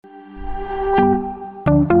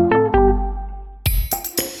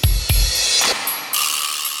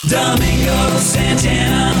Domingo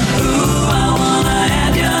Santana, ooh, I wanna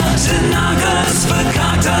have ya. Tanaka's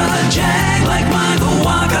Fakakta, Jag like Michael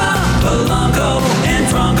Waka, Polanco and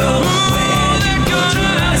Franco. Where you go to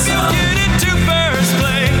get into first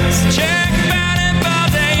place? Check batted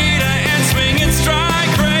Valdeta and swinging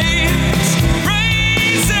strike rates.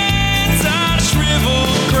 Raisins are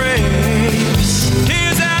shriveled grapes.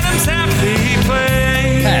 Here's Adam's happy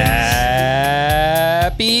place.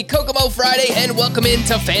 Happy Kokomo Friday and welcome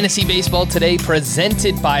into Fantasy Baseball today,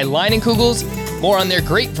 presented by Leinenkugels. More on their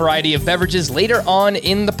great variety of beverages later on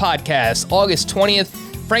in the podcast. August 20th,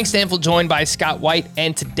 Frank Stanfield joined by Scott White,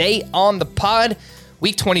 and today on the pod,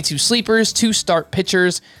 Week 22 sleepers, 2 start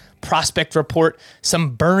pitchers, prospect report,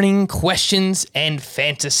 some burning questions, and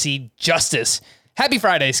fantasy justice. Happy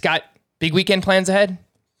Friday, Scott. Big weekend plans ahead?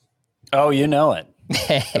 Oh, you know it.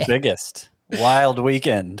 The biggest. Wild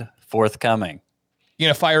weekend forthcoming. You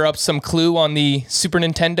gonna fire up some Clue on the Super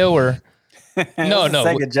Nintendo or no?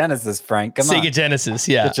 Sega Genesis, Frank. Come on. Sega Genesis,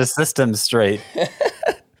 yeah. Get your system straight.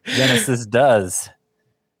 Genesis does.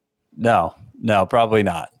 No, probably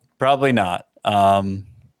not. Probably not. Man,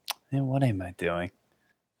 what am I doing?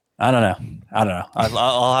 I don't know.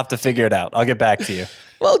 I'll have to figure it out. I'll get back to you.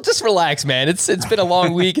 Well, just relax, man. It's been a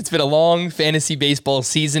long week. It's been a long fantasy baseball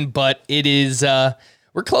season, but it is.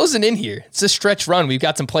 We're closing in here. It's a stretch run. We've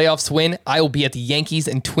got some playoffs to win. I will be at the Yankees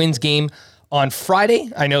and Twins game on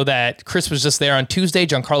Friday. I know that Chris was just there on Tuesday.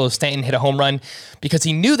 Giancarlo Stanton hit a home run because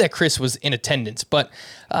he knew that Chris was in attendance. But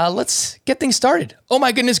let's get things started. Oh,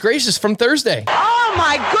 my goodness gracious, from Thursday. Oh,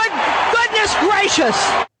 my goodness gracious.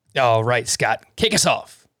 All right, Scott, kick us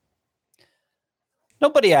off.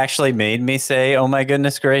 Nobody actually made me say, oh my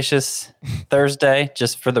goodness gracious, Thursday,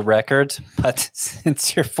 just for the record. But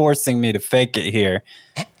since you're forcing me to fake it here,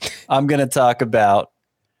 I'm going to talk about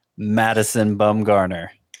Madison Bumgarner.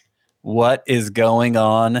 What is going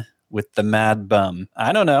on with the Mad Bum?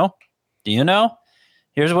 I don't know. Do you know?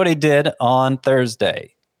 Here's what he did on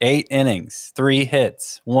Thursday. 8 innings, 3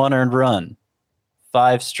 hits, 1 earned run,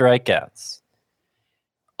 5 strikeouts.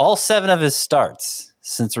 All 7 of his starts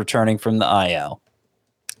since returning from the IL.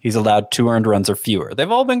 He's allowed 2 earned runs or fewer. They've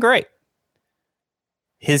all been great.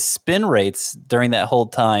 His spin rates during that whole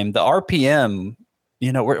time, the RPM,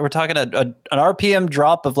 we're talking an RPM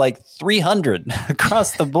drop of like 300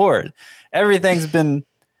 across the board. Everything's been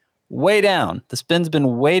way down. The spin's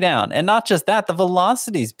been way down. And not just that, the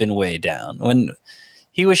velocity's been way down. When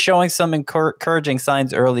he was showing some encouraging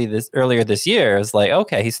signs earlier this year, it's like,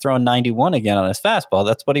 okay, he's throwing 91 again on his fastball.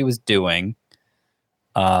 That's what he was doing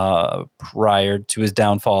prior to his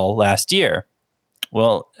downfall last year.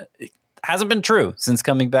 Well, it hasn't been true since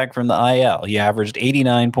coming back from the IL. He averaged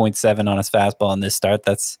 89.7 on his fastball in this start.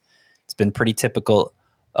 It's been pretty typical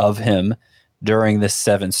of him during this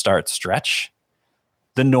 7-start stretch.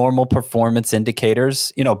 The normal performance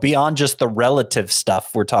indicators, beyond just the relative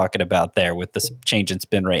stuff we're talking about there with the change in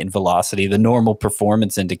spin rate and velocity, the normal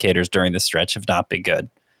performance indicators during the stretch have not been good.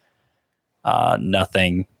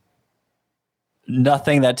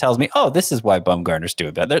 Nothing that tells me, oh, this is why Bumgarner's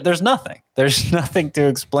doing bad. There's nothing. There's nothing to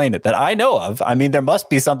explain it that I know of. I mean, there must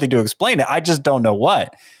be something to explain it. I just don't know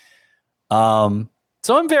what. So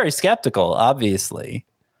I'm very skeptical, obviously.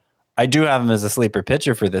 I do have him as a sleeper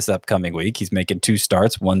pitcher for this upcoming week. He's making 2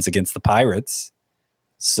 starts. One's against the Pirates.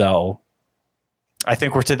 So I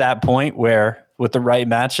think we're to that point where with the right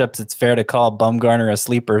matchups, it's fair to call Bumgarner a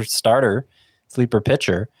sleeper starter, sleeper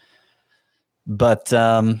pitcher. But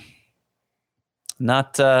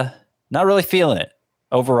not really feeling it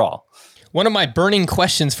overall. One of my burning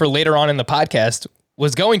questions for later on in the podcast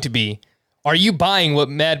was going to be, are you buying what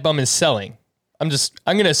Mad Bum is selling? I'm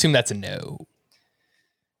going to assume that's a no.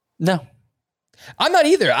 No. I'm not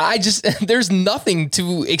either. There's nothing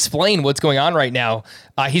to explain what's going on right now.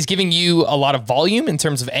 He's giving you a lot of volume in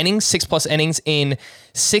terms of innings, 6+ innings in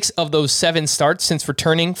 6 of those 7 starts since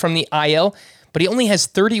returning from the IL, but he only has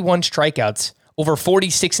 31 strikeouts over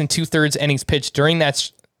 46 2/3 innings pitched during that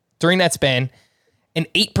span, an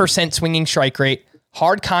 8% swinging strike rate,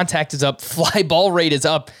 hard contact is up, fly ball rate is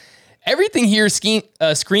up. Everything here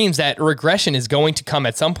screams that regression is going to come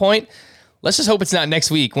at some point. Let's just hope it's not next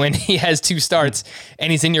week when he has 2 starts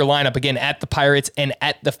and he's in your lineup again at the Pirates and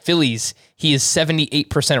at the Phillies. He is 78%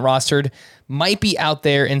 rostered, might be out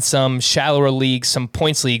there in some shallower leagues, some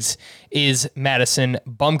points leagues, is Madison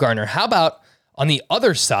Bumgarner. How about on the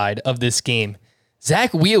other side of this game,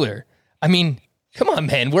 Zach Wheeler? I mean, come on,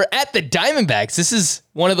 man. We're at the Diamondbacks. This is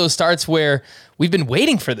one of those starts where we've been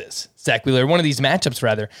waiting for this. Zach Wheeler, one of these matchups,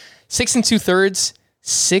 rather. 6 2/3,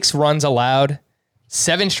 6 runs allowed,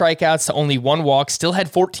 7 strikeouts to only 1 walk, still had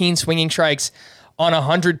 14 swinging strikes on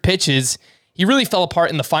 100 pitches. He really fell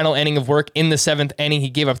apart in the final inning of work. In the 7th inning, he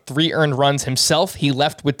gave up 3 earned runs himself. He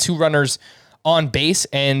left with 2 runners on base,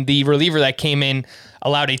 and the reliever that came in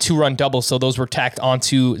allowed a 2-run double, so those were tacked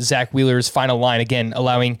onto Zach Wheeler's final line, again,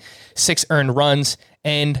 allowing 6 earned runs.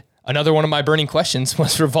 And another one of my burning questions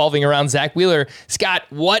was revolving around Zach Wheeler. Scott,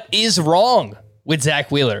 what is wrong with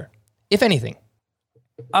Zach Wheeler, if anything?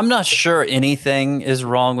 I'm not sure anything is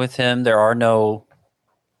wrong with him. There are no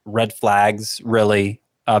red flags, really.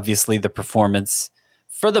 Obviously, the performance,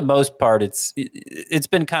 for the most part, it's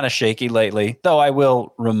been kind of shaky lately. Though I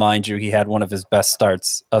will remind you, he had one of his best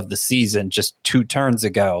starts of the season just 2 turns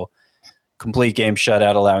ago. Complete game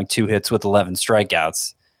shutout, allowing 2 hits with 11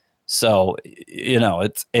 strikeouts. So,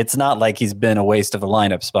 it's not like he's been a waste of a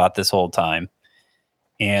lineup spot this whole time.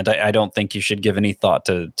 And I don't think you should give any thought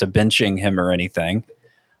to benching him or anything.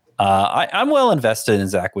 I'm well invested in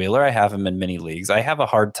Zach Wheeler. I have him in many leagues. I have a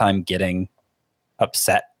hard time getting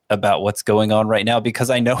upset about what's going on right now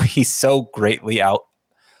because I know he's so greatly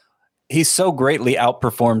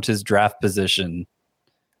outperformed his draft position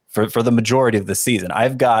for the majority of the season.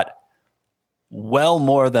 I've got well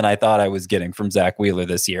more than I thought I was getting from Zach Wheeler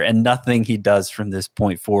this year, and nothing he does from this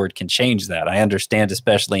point forward can change that. I understand,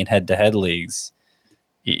 especially in head-to-head leagues,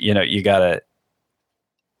 you gotta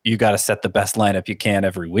set the best lineup you can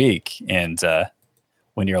every week, and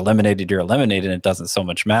when you're eliminated, and it doesn't so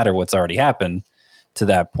much matter what's already happened to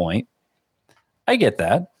that point. I get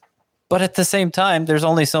that, but at the same time, there's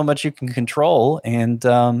only so much you can control, and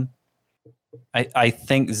I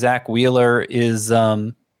think Zach Wheeler is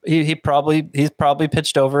he's probably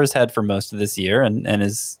pitched over his head for most of this year and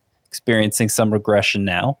is experiencing some regression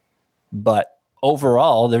now. But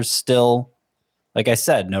overall, there's still, like I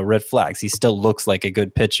said, no red flags. He still looks like a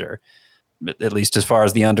good pitcher, at least as far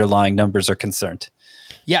as the underlying numbers are concerned.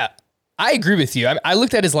 Yeah, I agree with you. I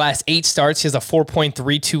looked at his last 8 starts. He has a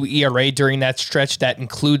 4.32 ERA during that stretch. That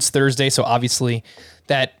includes Thursday, so obviously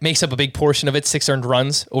that makes up a big portion of it, 6 earned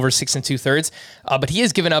runs over 6 2/3. But he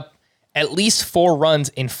has given up at least 4 runs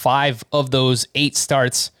in 5 of those 8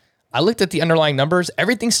 starts. I looked at the underlying numbers.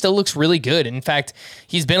 Everything still looks really good. In fact,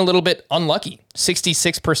 he's been a little bit unlucky.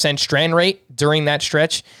 66% strand rate during that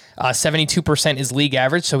stretch. 72% is league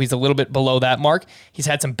average, so he's a little bit below that mark. He's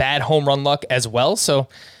had some bad home run luck as well, so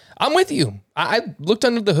I'm with you. I looked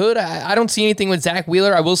under the hood. I don't see anything with Zach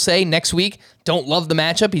Wheeler. I will say next week, don't love the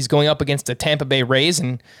matchup. He's going up against the Tampa Bay Rays,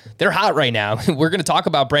 and they're hot right now. We're going to talk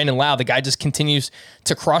about Brandon Lau. The guy just continues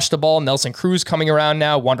to crush the ball. Nelson Cruz coming around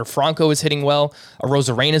now. Wander Franco is hitting well.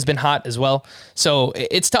 Arozarena has been hot as well. So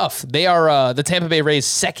it's tough. They are the Tampa Bay Rays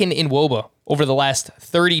second in WOBA over the last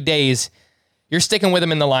 30 days. You're sticking with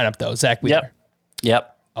him in the lineup, though, Zach Wheeler.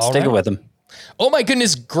 Yep. Sticking with him. Oh my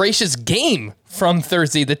goodness gracious game from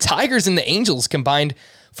Thursday. The Tigers and the Angels combined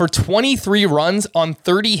for 23 runs on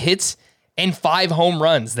 30 hits and 5 home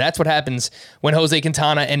runs. That's what happens when Jose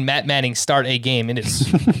Quintana and Matt Manning start a game. It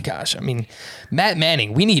is, Matt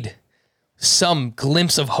Manning, we need some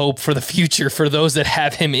glimpse of hope for the future for those that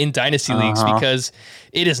have him in dynasty leagues because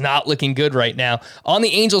it is not looking good right now. On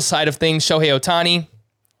the Angels side of things, Shohei Ohtani,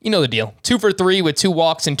 you know the deal. 2 for 3 with 2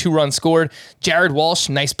 walks and 2 runs scored. Jared Walsh,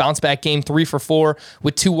 nice bounce back game, 3 for 4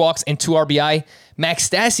 with 2 walks and 2 RBI. Max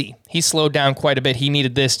Stassi, he slowed down quite a bit. He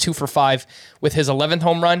needed this, 2 for 5 with his 11th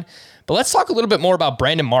home run. But let's talk a little bit more about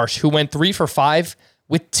Brandon Marsh, who went 3 for 5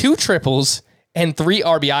 with 2 triples and 3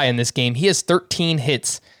 RBI in this game. He has 13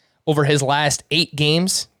 hits over his last 8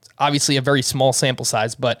 games. Obviously a very small sample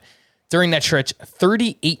size, but during that stretch,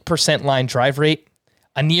 38% line drive rate,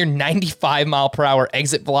 a near 95 mile per hour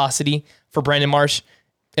exit velocity for Brandon Marsh.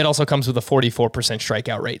 It also comes with a 44%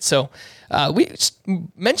 strikeout rate. So we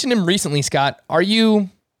mentioned him recently, Scott. Are you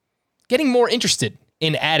getting more interested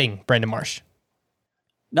in adding Brandon Marsh?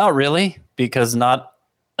 Not really, because not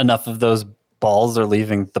enough of those balls are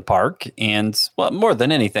leaving the park. And well, more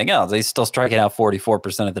than anything else, he's still striking out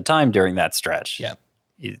 44% of the time during that stretch. Yeah.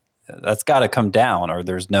 That's got to come down or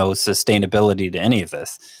there's no sustainability to any of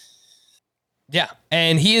this. Yeah,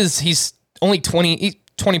 and he's only 20%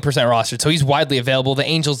 rostered, so he's widely available. The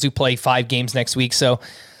Angels do play 5 games next week, so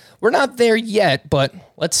we're not there yet, but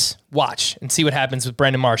let's watch and see what happens with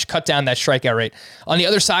Brandon Marsh. Cut down that strikeout rate. On the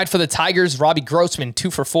other side for the Tigers, Robbie Grossman, 2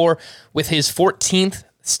 for 4 with his 14th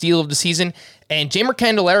steal of the season, and Jeimer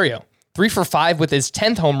Candelario, 3 for 5 with his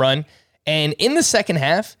 10th home run. And in the second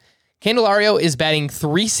half, Candelario is batting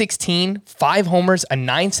 .316, 5 homers, a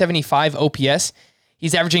 .975 OPS.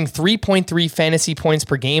 He's averaging 3.3 fantasy points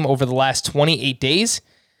per game over the last 28 days.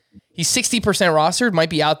 He's 60% rostered, might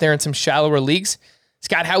be out there in some shallower leagues.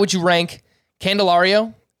 Scott, how would you rank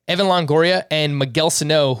Candelario, Evan Longoria, and Miguel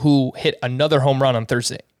Sano, who hit another home run on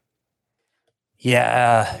Thursday?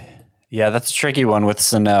 Yeah, Yeah, that's a tricky one with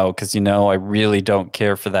Sano because, I really don't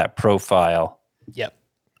care for that profile. Yep.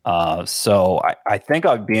 So I think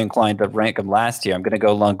I'd be inclined to rank him last year. I'm going to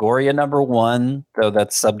go Longoria number 1, though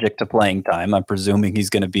that's subject to playing time. I'm presuming he's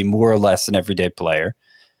going to be more or less an everyday player.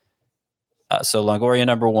 So Longoria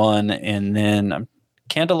number 1, and then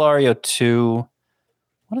Candelario 2.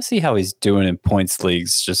 I want to see how he's doing in points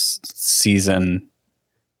leagues, just season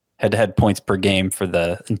head-to-head points per game for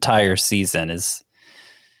the entire season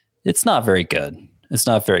it's not very good. It's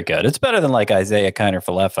not very good. It's better than like Isaiah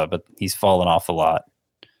Kiner-Falefa, but he's fallen off a lot.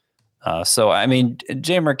 So, I mean,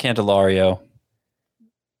 Jeimer Candelario,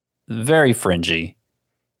 very fringy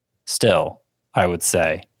still, I would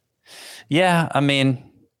say. Yeah, I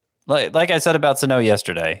mean, like I said about Sano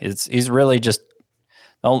yesterday, he's really just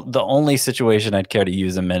the only situation I'd care to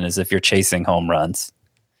use him in is if you're chasing home runs.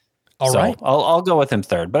 All right. I'll go with him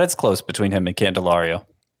third, but it's close between him and Candelario.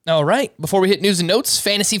 All right. Before we hit news and notes,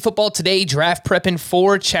 Fantasy Football Today Draft Prepping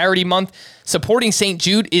for Charity Month. Supporting St.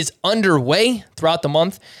 Jude is underway throughout the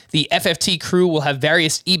month. The FFT crew will have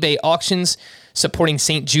various eBay auctions supporting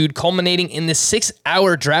St. Jude, culminating in the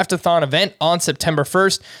 6-hour draft-a-thon event on September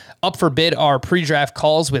 1st. Up for bid are pre-draft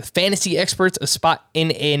calls with fantasy experts, a spot in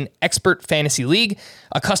an expert fantasy league,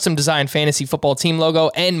 a custom-designed fantasy football team logo,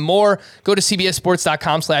 and more. Go to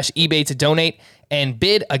cbssports.com/eBay to donate and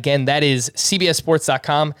bid. Again, that is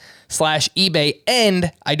cbssports.com/eBay.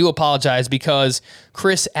 And I do apologize because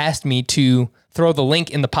Chris asked me to throw the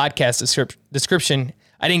link in the podcast description.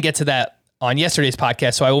 I didn't get to that on yesterday's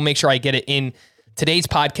podcast, so I will make sure I get it in today's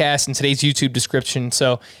podcast and today's YouTube description.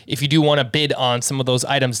 So if you do want to bid on some of those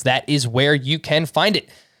items, that is where you can find it.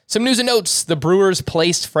 Some news and notes. The Brewers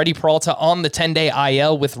placed Freddie Peralta on the 10-day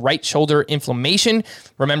IL with right shoulder inflammation.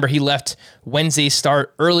 Remember, he left Wednesday's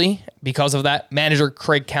start early because of that. Manager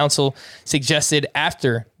Craig Counsell suggested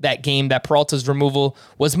after that game that Peralta's removal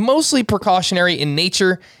was mostly precautionary in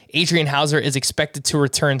nature. Adrian Hauser is expected to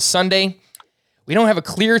return Sunday. We don't have a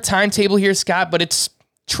clear timetable here, Scott, but it's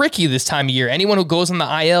tricky this time of year. Anyone who goes on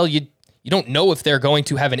the IL, you don't know if they're going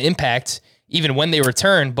to have an impact even when they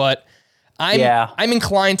return, but I'm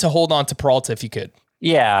inclined to hold on to Peralta if you could.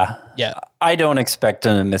 Yeah. Yeah. I don't expect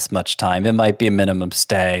him to miss much time. It might be a minimum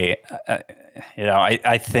stay.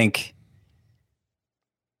 I think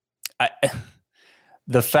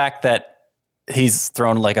the fact that he's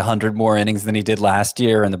thrown like 100 more innings than he did last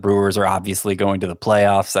year, and the Brewers are obviously going to the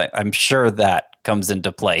playoffs, I'm sure that comes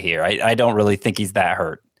into play here. I don't really think he's that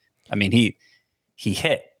hurt. I mean, he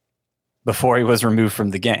hit before he was removed from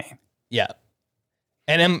the game. Yeah.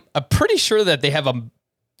 And I'm pretty sure that they have a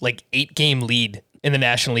 8-game lead in the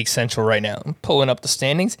National League Central right now. I'm pulling up the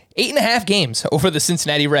standings. 8.5 games over the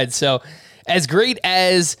Cincinnati Reds. So as great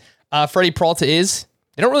as Freddie Peralta is,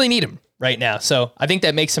 they don't really need him right now. So I think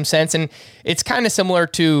that makes some sense. And it's kind of similar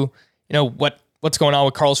to, what's going on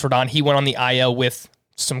with Carlos Rodon. He went on the IL with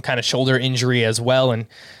some kind of shoulder injury as well. And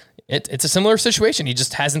it's a similar situation. He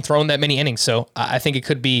just hasn't thrown that many innings. So I think it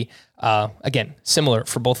could be, again, similar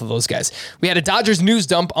for both of those guys. We had a Dodgers news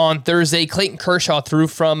dump on Thursday. Clayton Kershaw threw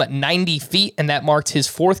from 90 feet, and that marked his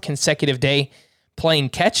 4th consecutive day playing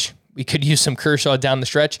catch. We could use some Kershaw down the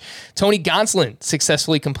stretch. Tony Gonsolin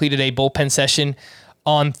successfully completed a bullpen session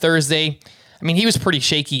on Thursday. I mean, he was pretty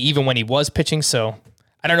shaky even when he was pitching, so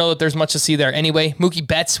I don't know that there's much to see there anyway. Mookie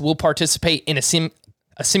Betts will participate in a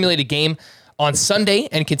simulated game on Sunday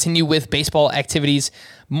and continue with baseball activities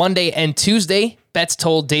Monday and Tuesday. Betts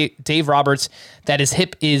told Dave Roberts that his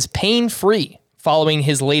hip is pain-free following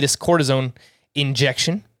his latest cortisone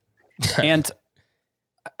injection. And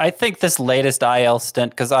I think this latest IL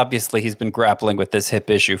stint, because obviously he's been grappling with this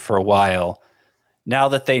hip issue for a while, now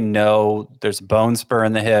that they know there's a bone spur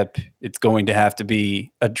in the hip, it's going to have to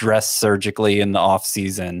be addressed surgically in the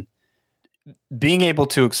offseason. Being able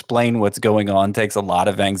to explain what's going on takes a lot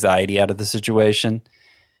of anxiety out of the situation.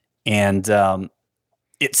 And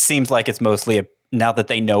it seems like it's mostly, now that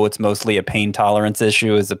they know it's mostly a pain tolerance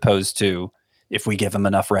issue as opposed to if we give him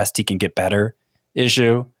enough rest, he can get better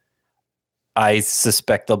issue. I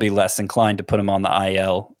suspect they'll be less inclined to put him on the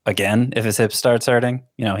IL again if his hip starts hurting.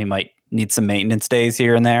 He might need some maintenance days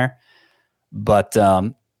here and there. But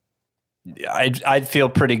I'd feel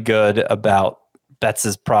pretty good about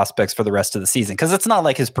Betts' prospects for the rest of the season, because it's not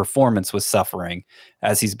like his performance was suffering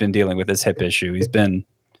as he's been dealing with his hip issue. He's been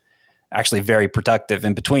actually very productive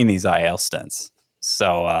in between these IL stints.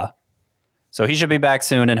 So he should be back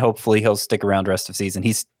soon, and hopefully he'll stick around the rest of the season.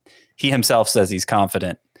 He himself says he's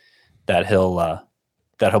confident that he'll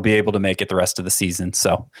be able to make it the rest of the season.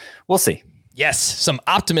 So we'll see. Yes, some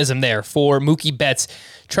optimism there for Mookie Betts.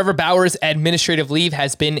 Trevor Bauer's administrative leave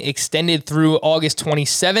has been extended through August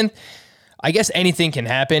 27th. I guess anything can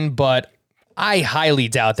happen, but I highly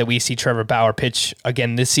doubt that we see Trevor Bauer pitch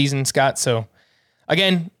again this season, Scott. So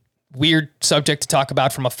again, weird subject to talk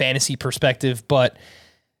about from a fantasy perspective, but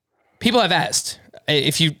people have asked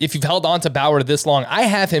if you've held on to Bauer this long. I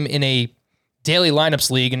have him in a daily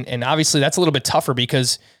lineups league, and obviously that's a little bit tougher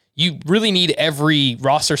because you really need every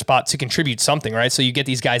roster spot to contribute something, right? So you get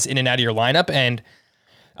these guys in and out of your lineup, and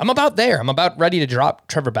I'm about there. I'm about ready to drop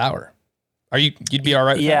Trevor Bauer. You'd be all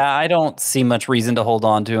right with that? I don't see much reason to hold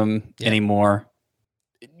on to him anymore.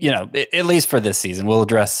 At least for this season. We'll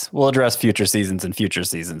address future seasons and future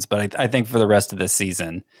seasons, but I think for the rest of this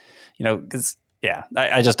season, because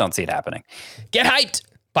I just don't see it happening. Get hyped.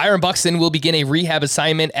 Byron Buxton will begin a rehab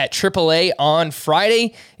assignment at AAA on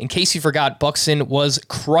Friday. In case you forgot, Buxton was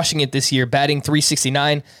crushing it this year, batting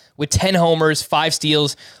 .369 with 10 homers, 5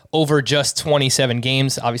 steals over just 27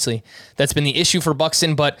 games. Obviously, that's been the issue for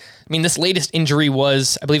Buxton, but I mean, this latest injury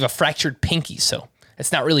was, I believe, a fractured pinky, so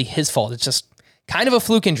it's not really his fault. It's just kind of a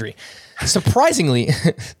fluke injury. Surprisingly.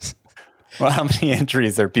 Well, how many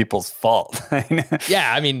injuries are people's fault?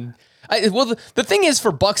 Yeah, I mean, the thing is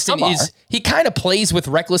for Buxton is he kind of plays with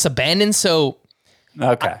reckless abandon, so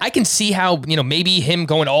okay. I can see how, maybe him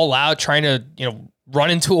going all out, trying to,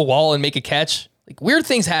 run into a wall and make a catch. Like, weird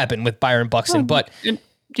things happen with Byron Buxton, but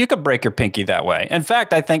you could break your pinky that way. In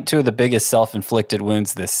fact, I think two of the biggest self-inflicted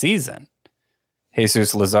wounds this season,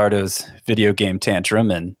 Jesus Luzardo's video game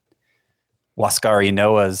tantrum and Huascar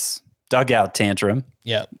Ynoa's dugout tantrum,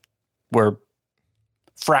 were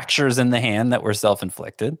fractures in the hand that were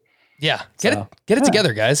self-inflicted. Yeah, get it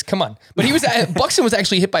together, guys. Come on. But Buxton was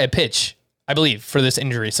actually hit by a pitch, I believe, for this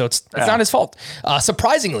injury, so it's not his fault.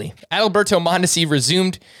 Surprisingly, Adalberto Mondesi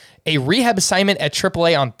resumed a rehab assignment at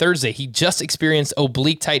AAA on Thursday. He just experienced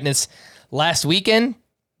oblique tightness last weekend.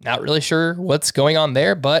 Not really sure what's going on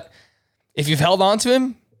there, but if you've held on to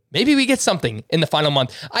him, maybe we get something in the final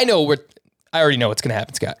month. I already know what's going to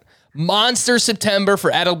happen, Scott. Monster September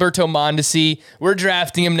for Adalberto Mondesi. We're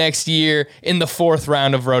drafting him next year in the 4th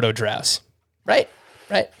round of Roto drafts. Right?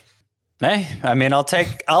 Hey, I mean, I'll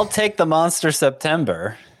take the Monster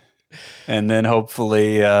September, and then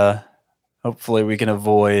hopefully we can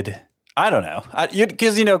avoid. I don't know,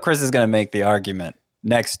 because Chris is going to make the argument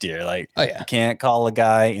next year, like, you can't call a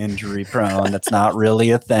guy injury prone. That's not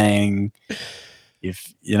really a thing.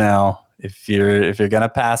 If you're going to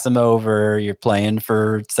pass him over, you're playing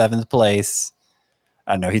for 7th place.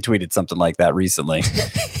 I know he tweeted something like that recently,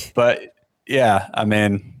 but yeah, I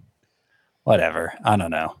mean, whatever. I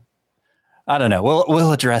don't know.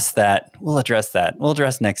 We'll address that. We'll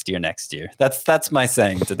address next year. That's my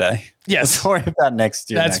saying today. Yes. Let's worry about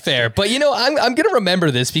next year. That's fair. But I'm going to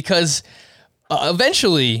remember this because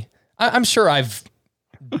eventually I'm sure I've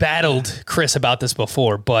battled Chris about this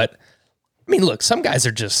before, but I mean, look, some guys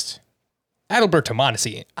are just Adalberto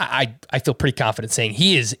Mondesi. I feel pretty confident saying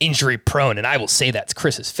he is injury prone, and I will say that to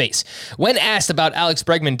Chris's face. When asked about Alex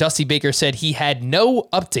Bregman, Dusty Baker said he had no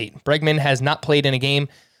update. Bregman has not played in a game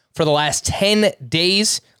for the last 10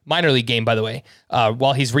 days, minor league game, by the way,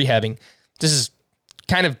 while he's rehabbing. This is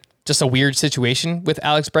kind of just a weird situation with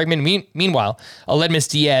Alex Bregman. Meanwhile, Aledmus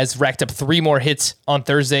Diaz racked up 3 more hits on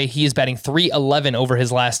Thursday. He is batting .311 over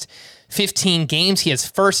his last 15 games. He has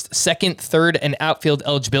 1st, 2nd, 3rd, and outfield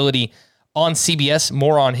eligibility on CBS.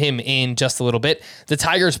 More on him in just a little bit. The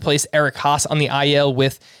Tigers placed Eric Haas on the IL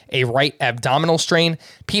with a right abdominal strain.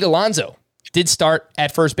 Pete Alonso did start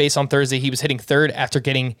at first base on Thursday. He was hitting 3rd after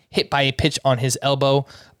getting hit by a pitch on his elbow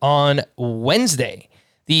on Wednesday.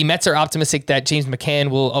 The Mets are optimistic that James McCann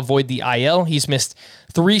will avoid the IL. He's missed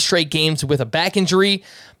 3 straight games with a back injury.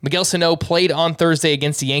 Miguel Sano played on Thursday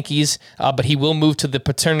against the Yankees, but he will move to the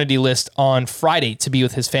paternity list on Friday to be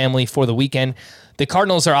with his family for the weekend. The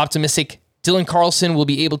Cardinals are optimistic Dylan Carlson will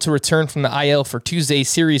be able to return from the IL for Tuesday's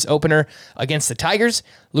series opener against the Tigers.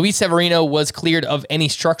 Luis Severino was cleared of any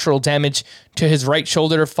structural damage to his right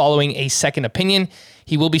shoulder following a second opinion.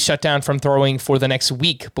 He will be shut down from throwing for the next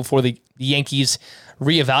week before the Yankees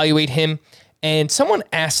reevaluate him. And someone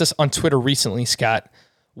asked us on Twitter recently, Scott,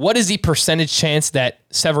 what is the percentage chance that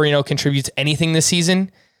Severino contributes anything this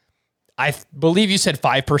season? I believe you said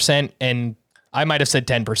 5%, and I might have said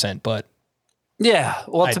 10%, but... Yeah,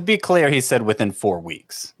 well, to be clear, he said within 4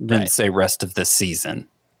 weeks. Didn't say rest of the season.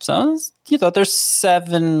 So, there's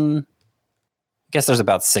 7... I guess there's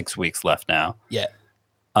about 6 weeks left now. Yeah.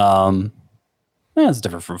 It's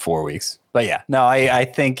different from 4 weeks. But yeah, no, I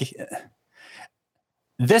think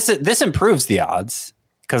this improves the odds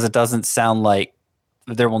because it doesn't sound like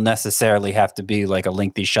there will necessarily have to be like a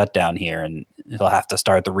lengthy shutdown here and he'll have to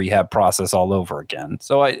start the rehab process all over again.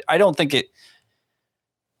 So I don't think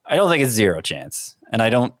I don't think it's zero chance. And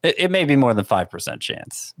it may be more than 5%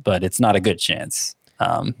 chance, but it's not a good chance.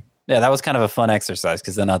 Yeah, that was kind of a fun exercise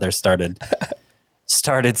because then others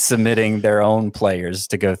started submitting their own players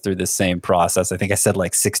to go through the same process. I think I said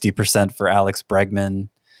like 60% for Alex Bregman,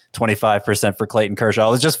 25% for Clayton Kershaw.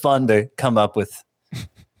 It was just fun to come up with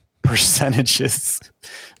percentages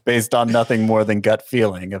based on nothing more than gut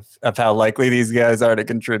feeling of how likely these guys are to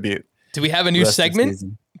contribate. Do we have a new segment?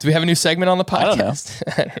 Do we have a new segment on the podcast?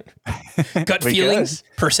 I don't know. Gut feelings,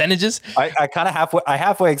 percentages. I kind of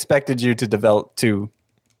halfway expected you to develop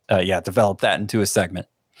that into a segment.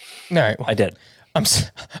 All right. Well, I did. I'm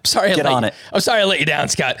sorry. I'm sorry I let you down,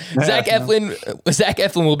 Scott. Zach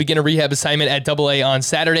Eflin will begin a rehab assignment at AA on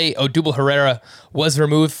Saturday. Odubel Herrera was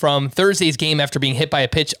removed from Thursday's game after being hit by a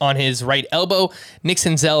pitch on his right elbow. Nick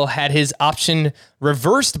Senzel had his option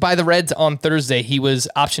reversed by the Reds on Thursday. He was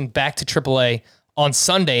optioned back to AAA on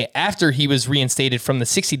Sunday after he was reinstated from the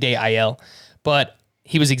 60-day IL, but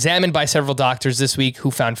he was examined by several doctors this week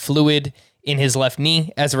who found fluid in his left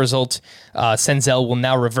knee. As a result, Senzel will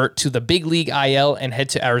now revert to the big league IL and head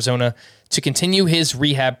to Arizona to continue his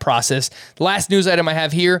rehab process. The last news item I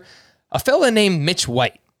have here, a fella named Mitch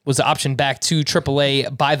White was optioned back to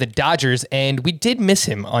AAA by the Dodgers, and we did miss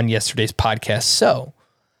him on yesterday's podcast, so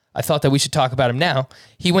I thought that we should talk about him now.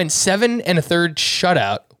 He went 7 1/3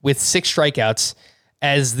 shutout with 6 strikeouts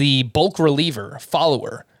as the bulk reliever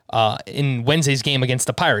follower in Wednesday's game against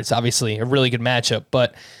the Pirates. Obviously, a really good matchup,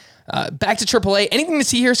 but back to AAA. Anything to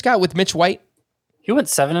see here, Scott, with Mitch White? He went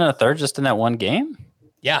 7 1/3 just in that one game?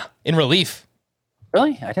 Yeah, in relief.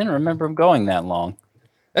 Really? I didn't remember him going that long.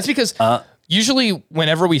 That's because usually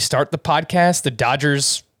whenever we start the podcast, the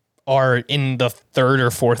Dodgers are in the 3rd or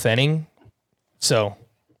 4th inning. So,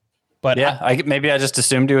 but yeah, maybe I just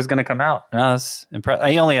assumed he was going to come out. No, that's impressive.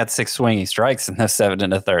 He only had 6 swinging strikes in those 7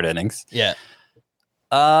 1/3 innings. Yeah.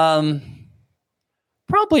 Probably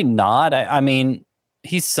not. I mean,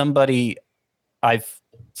 he's somebody I've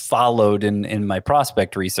followed in my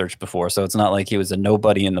prospect research before, so it's not like he was a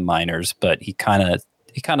nobody in the minors, but he kind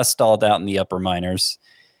of stalled out in the upper minors.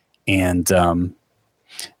 And I'm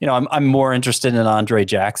more interested in Andre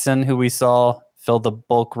Jackson, who we saw fill the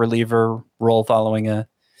bulk reliever role following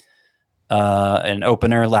an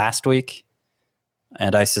opener last week,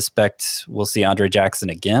 and I suspect we'll see Andre Jackson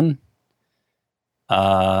again,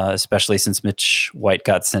 especially since Mitch White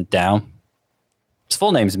got sent down. His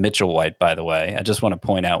full name's Mitchell White, by the way. I just want to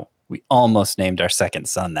point out we almost named our second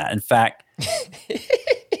son that. In fact,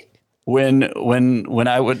 when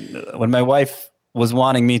my wife was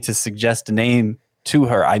wanting me to suggest a name to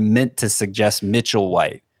her, I meant to suggest Mitchell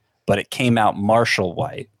White, but it came out Marshall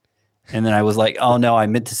White. And then I was like, oh no, I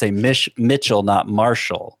meant to say Mitchell, not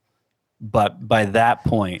Marshall. But by that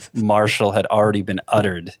point, Marshall had already been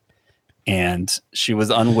uttered, and she was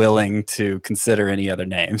unwilling to consider any other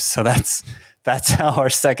names. So that's how our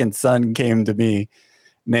second son came to be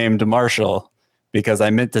named Marshall, because I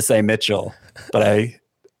meant to say Mitchell, but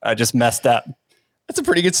I just messed up. That's a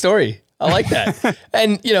pretty good story. I like that.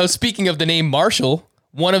 And, speaking of the name Marshall,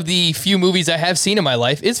 one of the few movies I have seen in my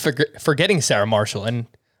life is Forgetting Sarah Marshall, and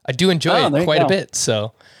I do enjoy it quite a bit.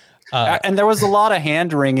 So, and there was a lot of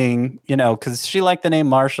hand wringing, because she liked the name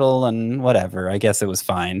Marshall and whatever. I guess it was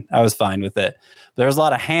fine. I was fine with it. There was a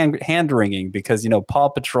lot of hand wringing because, Paw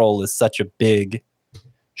Patrol is such a big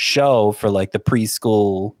show for like the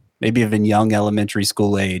preschool, maybe even young elementary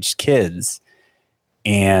school aged kids.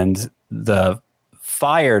 And the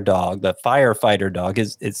firefighter dog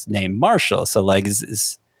is named Marshall. So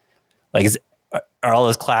are all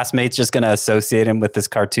his classmates just going to associate him with this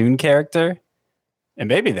cartoon character? And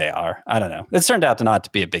maybe they are. I don't know. It's turned out not to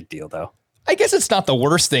be a big deal, though. I guess it's not the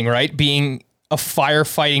worst thing, right? Being a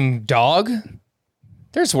firefighting dog.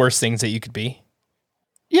 There's worse things that you could be.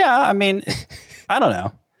 Yeah, I mean, I don't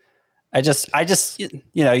know. I just,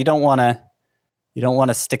 you don't want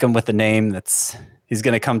to stick him with a name that's he's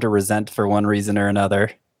going to come to resent for one reason or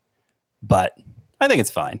another. But I think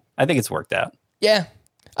it's fine. I think it's worked out. Yeah,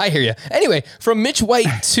 I hear you. Anyway, from Mitch White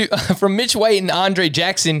and Andre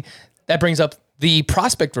Jackson, that brings up the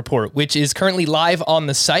prospect report, which is currently live on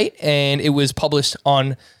the site, and it was published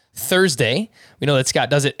on Thursday. We know that Scott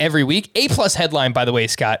does it every week. A+ headline, by the way,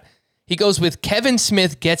 Scott. He goes with Kevin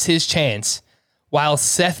Smith gets his chance while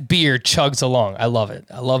Seth Beer chugs along. I love it.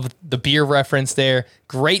 I love the beer reference there.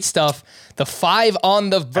 Great stuff. The 5 on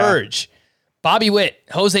the verge. Bobby Witt,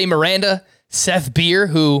 Jose Miranda, Seth Beer,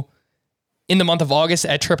 who in the month of August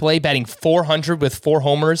at AAA batting .400 with 4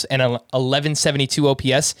 homers and an 1172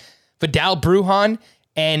 OPS. Vidal Brujan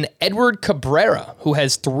and Edward Cabrera, who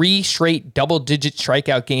has 3 straight double-digit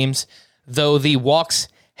strikeout games, though the walks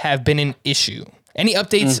have been an issue. Any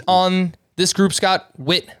updates on this group, Scott?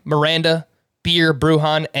 Witt, Miranda, Beer,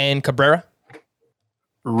 Brujan, and Cabrera?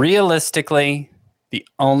 Realistically, the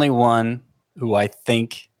only one who I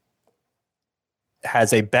think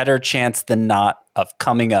has a better chance than not of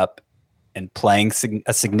coming up and playing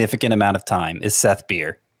a significant amount of time is Seth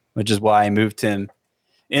Beer, which is why I moved him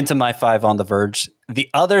into my 5 on the verge. The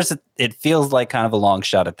others, it feels like kind of a long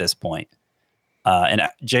shot at this point. And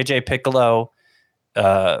JJ Piccolo,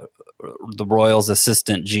 the Royals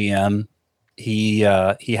assistant GM, he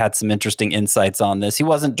had some interesting insights on this. He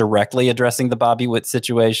wasn't directly addressing the Bobby Witt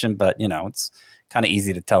situation, but it's kind of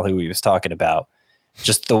easy to tell who he was talking about.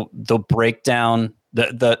 Just the breakdown,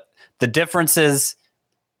 the differences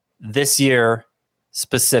this year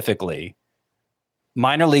specifically.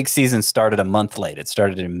 Minor league season started a month late. It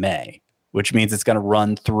started in May, which means it's going to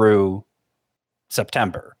run through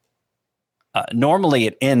September. Normally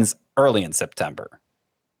it ends early in September.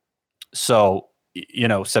 So,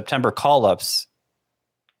 September call-ups,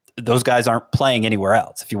 those guys aren't playing anywhere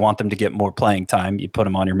else. If you want them to get more playing time, you put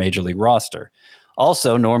them on your major league roster.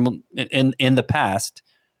 Also, in the past,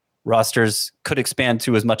 rosters could expand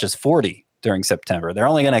to as much as 40 during September. They're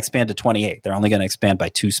only going to expand to 28. They're only going to expand by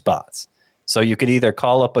 2 spots. So you could either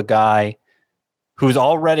call up a guy who's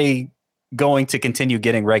already going to continue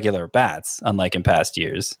getting regular bats, unlike in past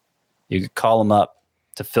years. You could call him up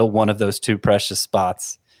to fill one of those 2 precious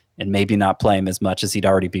spots and maybe not play him as much as he'd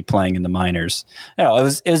already be playing in the minors. It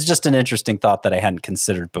was just an interesting thought that I hadn't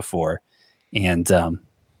considered before. And,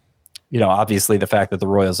 obviously the fact that the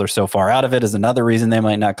Royals are so far out of it is another reason they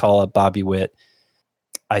might not call up Bobby Witt.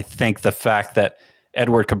 I think the fact that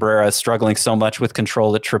Edward Cabrera is struggling so much with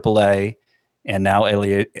control at AAA, and now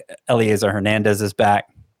Eliezer Hernandez is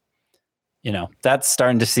back, that's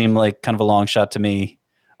starting to seem like kind of a long shot to me.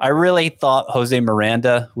 I really thought Jose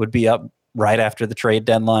Miranda would be up right after the trade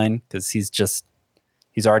deadline because he's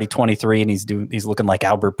already 23 and he's looking like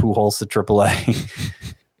Albert Pujols at AAA.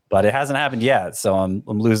 But it hasn't happened yet, so I'm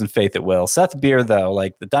losing faith it will. Seth Beer, though,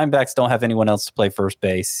 like the Diamondbacks don't have anyone else to play first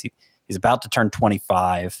base. He's about to turn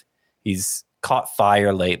 25. He's caught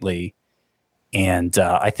fire lately, and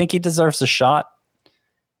I think he deserves a shot.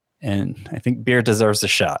 And I think Beer deserves a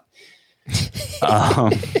shot.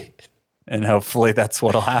 And hopefully that's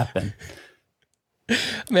what'll happen.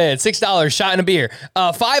 Man, $6, shot and a beer.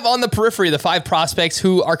 5 on the periphery, the 5 prospects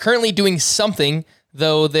who are currently doing something,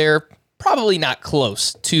 though they're probably not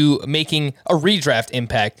close to making a redraft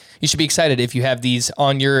impact. You should be excited if you have these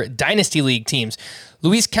on your Dynasty League teams.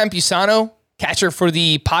 Luis Campusano, catcher for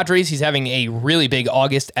the Padres. He's having a really big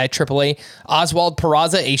August at AAA. Oswald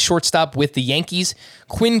Peraza, a shortstop with the Yankees.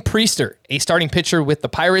 Quinn Priester, a starting pitcher with the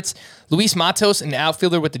Pirates. Luis Matos, an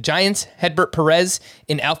outfielder with the Giants. Hedbert Perez,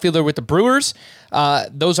 an outfielder with the Brewers.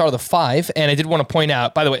 Those are the 5. And I did want to point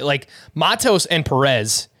out, by the way, like Matos and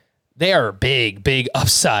Perez, they are big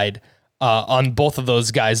upside on both of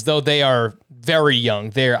those guys, though they are very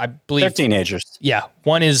young. I believe, they're teenagers. Yeah,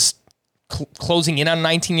 one is closing in on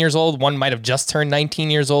 19 years old. One might have just turned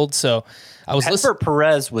 19 years old. So I was listening.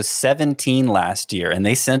 Perez was 17 last year, and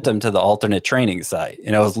they sent him to the alternate training site.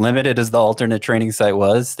 As limited as the alternate training site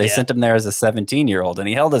was, they sent him there as a 17-year-old, and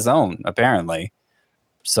he held his own, apparently.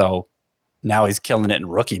 So now he's killing it in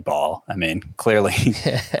rookie ball. I mean, clearly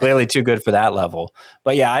too good for that level.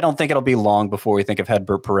 But yeah, I don't think it'll be long before we think of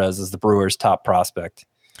Hedbert Perez as the Brewers' top prospect.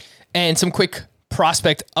 And some quick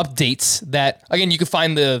prospect updates that, again, you can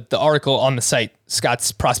find the article on the site,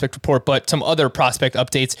 Scott's prospect report, but some other prospect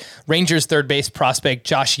updates. Rangers third base prospect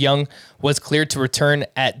Josh Young was cleared to return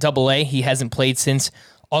at AA. He hasn't played since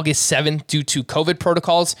August 7th due to COVID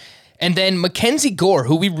protocols. And then Mackenzie Gore,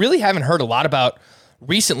 who we really haven't heard a lot about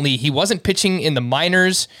recently. He wasn't pitching in the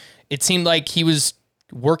minors. It seemed like he was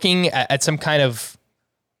working at some kind of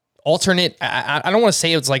alternate, I don't want to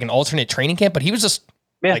say it was like an alternate training camp, but he was just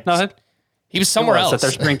he was somewhere else. At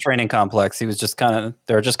their spring training complex. He was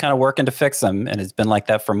they were just kind of working to fix him, and it's been like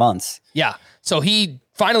that for months. Yeah. So he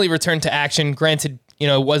finally returned to action. Granted,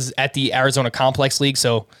 it was at the Arizona Complex League,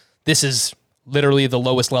 so this is literally the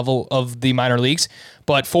lowest level of the minor leagues.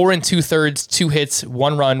 But 4 2/3, 2 hits,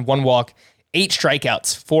 1 run, 1 walk, 8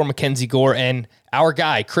 strikeouts for Mackenzie Gore. And our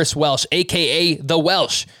guy, Chris Welsh, a.k.a. The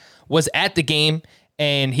Welsh, was at the game,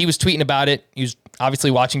 and he was tweeting about it. He was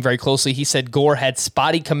obviously watching very closely. He said Gore had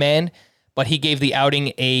spotty command, but he gave the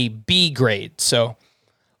outing a B grade. So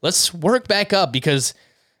let's work back up, because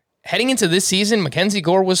heading into this season, Mackenzie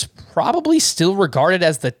Gore was probably still regarded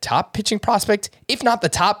as the top pitching prospect, if not the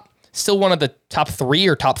top, still one of the top 3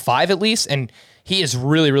 or top 5 at least. And he is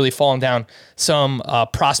really fallen down some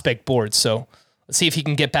prospect boards. So Let's see if he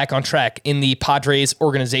can get back on track in the Padres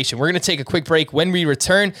organization. We're going to take a quick break. When we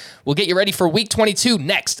return, we'll get you ready for Week 22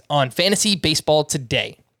 next on Fantasy Baseball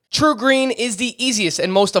Today. True Green is the easiest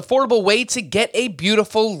and most affordable way to get a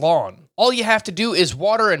beautiful lawn. All you have to do is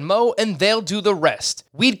water and mow, and they'll do the rest.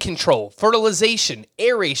 Weed control, fertilization,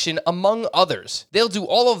 aeration, among others. They'll do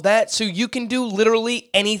all of that so you can do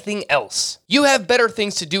literally anything else. You have better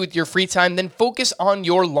things to do with your free time than focus on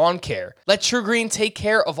your lawn care. Let True Green take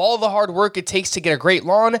care of all the hard work it takes to get a great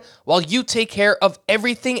lawn, while you take care of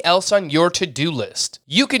everything else on your to-do list.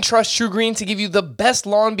 You can trust True Green to give you the best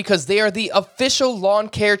lawn because they are the official lawn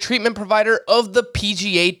care treatment provider of the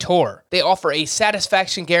PGA Tour. They offer a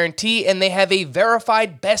satisfaction guarantee, and they have a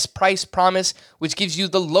verified best price promise, which gives you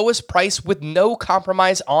the lowest price with no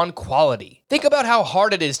compromise on quality. Think about how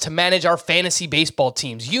hard it is to manage our fantasy baseball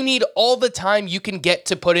teams. You need all the time you can get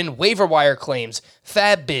to put in waiver wire claims,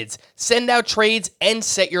 fab bids, send out trades, and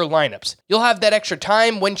set your lineups. You'll have that extra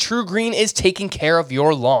time when True Green is taking care of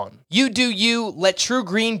your lawn. You do you, let True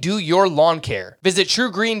Green do your lawn care. Visit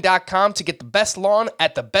truegreen.com to get the best lawn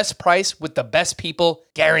at the best price with the best people,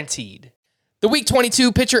 guaranteed. The Week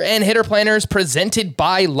 22 pitcher and hitter planners presented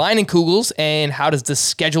by Leinenkugels. And how does the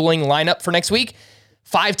scheduling line up for next week?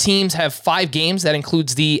 5 teams have 5 games. That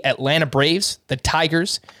includes the Atlanta Braves, the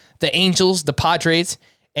Tigers, the Angels, the Padres,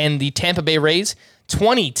 and the Tampa Bay Rays.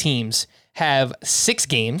 20 teams have 6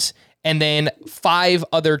 games. And then 5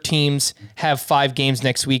 other teams have 5 games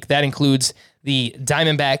next week. That includes the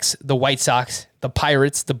Diamondbacks, the White Sox, the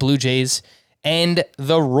Pirates, the Blue Jays, and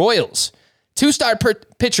the Royals. 2-star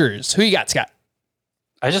pitchers. Who you got, Scott?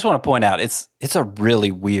 I just want to point out it's a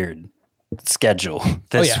really weird schedule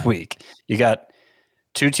this week. You got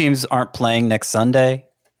 2 teams aren't playing next Sunday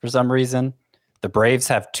for some reason. The Braves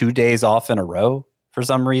have 2 days off in a row for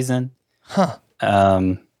some reason.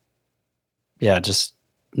 Just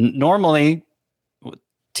normally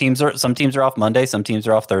some teams are off Monday, some teams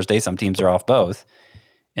are off Thursday, some teams are off both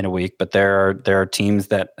in a week, but there are teams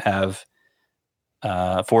that have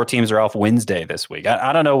 4 teams are off Wednesday this week.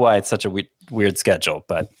 I don't know why it's such a weird schedule,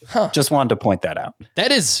 but just wanted to point that out.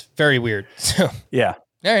 That is very weird. Yeah.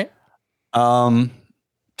 All right.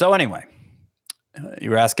 So anyway, you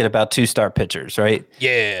were asking about 2-star pitchers, right?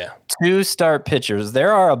 Yeah. 2-star pitchers.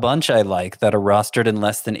 There are a bunch I like that are rostered in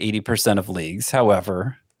less than 80% of leagues.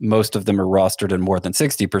 However, most of them are rostered in more than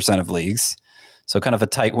 60% of leagues. So kind of a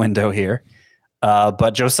tight window here.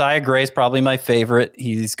 But Josiah Gray is probably my favorite.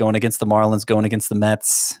 He's going against the Marlins, going against the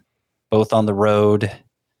Mets, both on the road.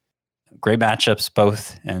 Great matchups,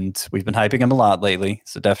 both. And we've been hyping him a lot lately.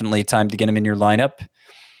 So definitely time to get him in your lineup.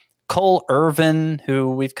 Cole Irvin,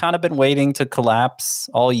 who we've kind of been waiting to collapse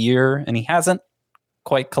all year, and he hasn't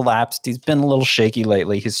quite collapsed. He's been a little shaky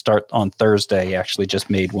lately. His start on Thursday, he actually just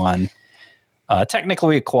made one.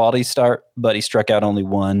 Technically a quality start, but he struck out only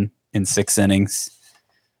 1 in 6 innings.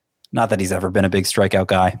 Not that he's ever been a big strikeout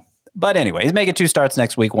guy. But anyway, he's making 2 starts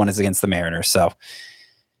next week. 1 is against the Mariners, so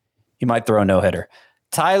he might throw a no-hitter.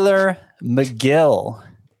 Tyler McGill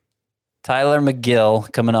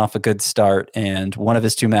coming off a good start, and one of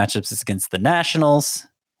his 2 matchups is against the Nationals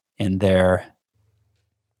in their,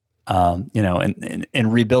 in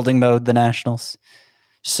rebuilding mode, the Nationals.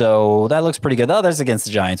 So that looks pretty good. The other's against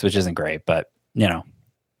the Giants, which isn't great, but,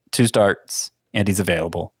 2 starts, and he's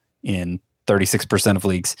available in 36% of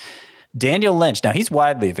leagues. Daniel Lynch, now he's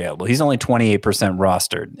widely available. He's only 28%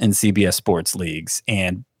 rostered in CBS Sports leagues.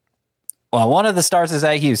 And one of the stars is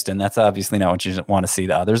at Houston. That's obviously not what you want to see.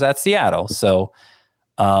 The other's at Seattle. So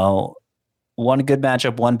 1 good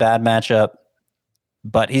matchup, 1 bad matchup.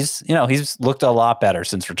 But he's looked a lot better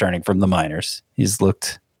since returning from the minors. He's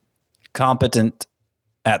looked competent,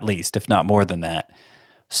 at least, if not more than that.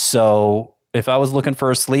 So if I was looking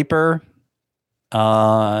for a sleeper,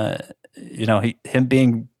 him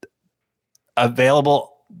being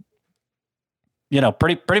available,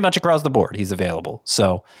 pretty much across the board, he's available.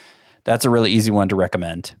 So that's a really easy one to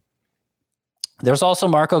recommend. There's also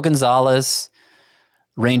Marco Gonzalez,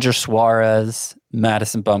 Ranger Suarez,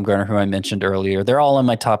 Madison Bumgarner, who I mentioned earlier. They're all in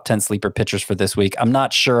my top 10 sleeper pitchers for this week. I'm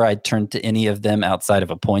not sure I'd turn to any of them outside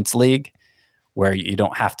of a points league where you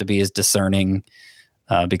don't have to be as discerning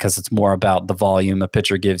because it's more about the volume a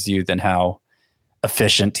pitcher gives you than how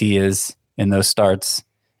efficient he is in those starts.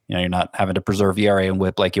 You're not having to preserve ERA and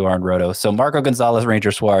WHIP like you are in Roto. So Marco Gonzalez,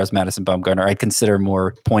 Ranger Suarez, Madison Bumgarner, I'd consider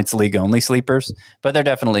more points league only sleepers, but they're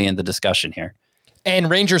definitely in the discussion here. And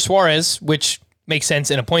Ranger Suarez, which makes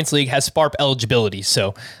sense in a points league, has SPARP eligibility.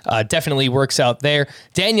 So definitely works out there.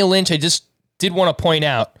 Daniel Lynch, I just did want to point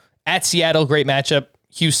out, at Seattle, great matchup.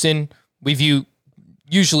 Houston, we view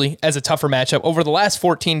usually as a tougher matchup. Over the last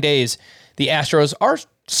 14 days, the Astros are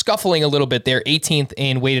scuffling a little bit. They're 18th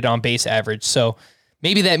in weighted on base average. So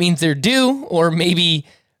maybe that means they're due, or maybe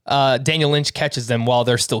Daniel Lynch catches them while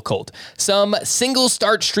they're still cold. Some single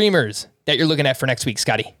start streamers that you're looking at for next week,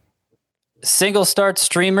 Scotty. Single start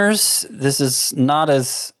streamers. This is not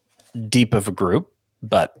as deep of a group,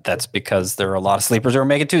 but that's because there are a lot of sleepers who are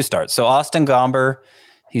making 2 starts. So Austin Gomber,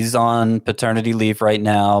 he's on paternity leave right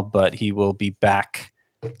now, but he will be back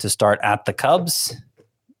to start at the Cubs.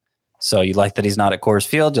 So you like that he's not at Coors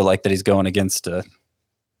Field. You like that he's going against a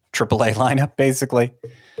AAA lineup, basically.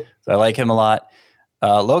 So I like him a lot.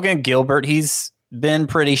 Logan Gilbert, he's been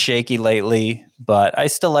pretty shaky lately, but I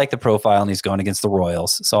still like the profile, and he's going against the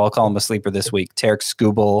Royals. So I'll call him a sleeper this week. Tarek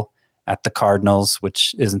Skubal at the Cardinals,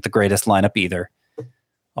 which isn't the greatest lineup either.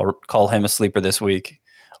 I'll call him a sleeper this week.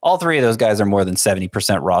 All 3 of those guys are more than 70%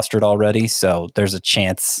 rostered already, so there's a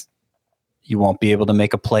chance you won't be able to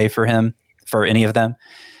make a play for him, for any of them.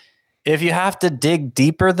 If you have to dig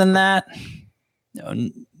deeper than that,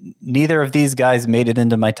 neither of these guys made it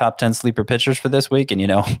into my top 10 sleeper pitchers for this week,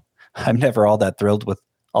 and I'm never all that thrilled with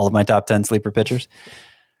all of my top 10 sleeper pitchers.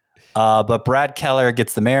 But Brad Keller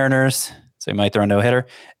gets the Mariners, so he might throw a no-hitter.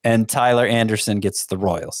 And Tyler Anderson gets the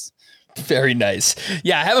Royals. Very nice.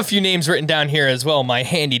 Yeah, I have a few names written down here as well. My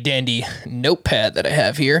handy dandy notepad that I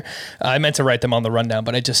have here. I meant to write them on the rundown,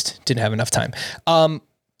 but I just didn't have enough time.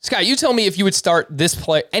 Scott, you tell me if you would start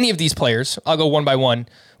any of these players. I'll go one by one.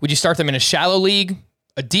 Would you start them in a shallow league,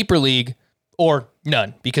 a deeper league, or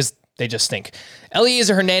none? Because they just stink.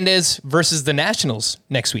 Eliezer Hernandez versus the Nationals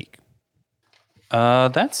next week.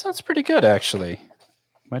 That sounds pretty good, actually.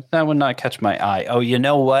 That would not catch my eye. Oh, you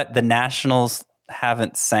know what? The Nationals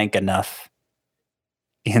haven't sank enough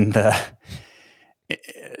in the...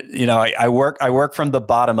 I work from the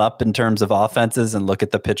bottom up in terms of offenses and look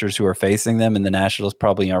at the pitchers who are facing them, and the Nationals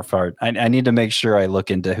probably aren't far. I need to make sure I look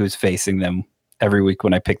into who's facing them every week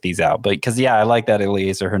when I pick these out. But because, I like that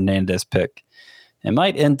Eliezer Hernandez pick. I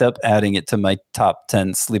might end up adding it to my top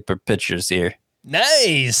 10 sleeper pitchers here.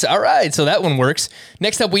 Nice. All right. So that one works.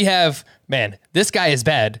 Next up, we have, this guy is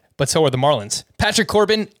bad, but so are the Marlins. Patrick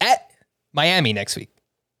Corbin at Miami next week.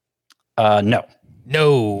 No.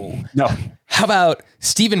 How about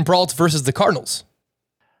Steven Brault versus the Cardinals?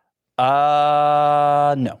 No.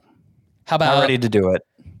 How about... Not ready to do it.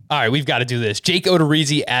 All right, we've got to do this. Jake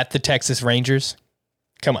Odorizzi at the Texas Rangers.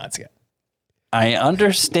 Come on, Scott. I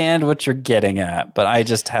understand what you're getting at, but I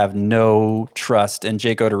just have no trust in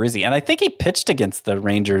Jake Odorizzi. And I think he pitched against the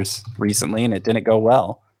Rangers recently, and it didn't go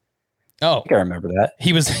well. Oh, I think I remember that.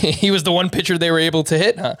 He was the one pitcher they were able to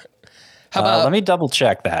hit, huh? How about? Let me double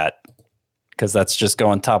check that, because that's just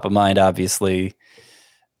going top of mind, obviously.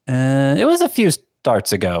 It was a few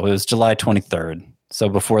starts ago. It was July 23rd, so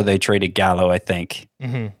before they traded Gallo, I think.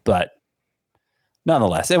 Mm-hmm. But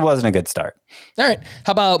nonetheless, it wasn't a good start. All right.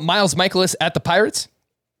 How about Miles Mikolas at the Pirates?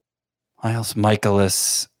 Miles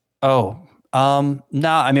Mikolas. Oh, no.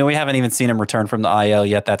 I mean, we haven't even seen him return from the IL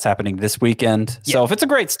yet. That's happening this weekend. Yeah. So if it's a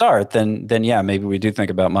great start, then yeah, maybe we do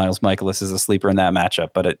think about Miles Mikolas as a sleeper in that matchup.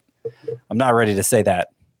 But I'm not ready to say that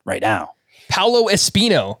right now. Paulo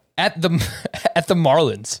Espino at the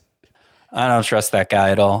Marlins. I don't trust that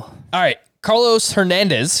guy at all. All right. Carlos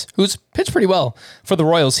Hernandez, who's pitched pretty well for the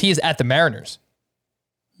Royals, he is at the Mariners.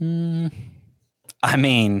 I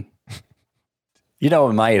mean,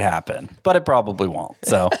 it might happen, but it probably won't.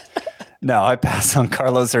 So, no, I pass on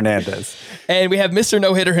Carlos Hernandez. And we have Mr.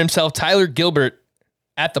 No-Hitter himself, Tyler Gilbert,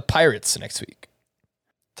 at the Pirates next week.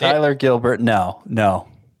 Tyler Gilbert, no. All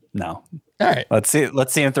right. Let's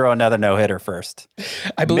see him throw another no-hitter first.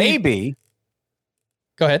 I believe. Maybe.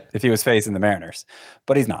 Go ahead. If he was facing the Mariners,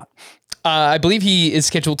 but he's not. I believe he is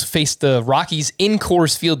scheduled to face the Rockies in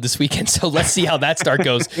Coors Field this weekend. So let's see how that start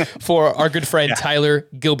goes for our good friend Tyler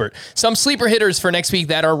Gilbert. Some sleeper hitters for next week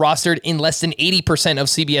that are rostered in less than 80% of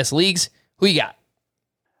CBS leagues. Who you got?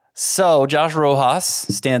 So Josh Rojas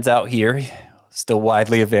stands out here, still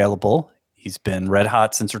widely available. He's been red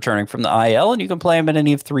hot since returning from the IL, and you can play him in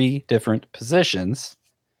any of 3 different positions.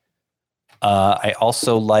 I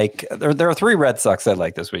also like, there are 3 Red Sox I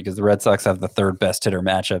like this week, because the Red Sox have the 3rd best hitter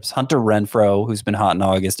matchups. Hunter Renfroe, who's been hot in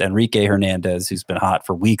August, Enrique Hernandez, who's been hot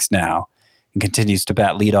for weeks now and continues to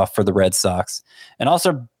bat leadoff for the Red Sox. And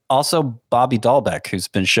also Bobby Dahlbeck, who's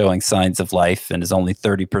been showing signs of life and is only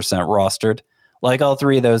 30% rostered. Like all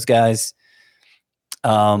 3 of those guys.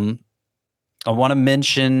 I want to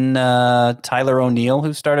mention Tyler O'Neill,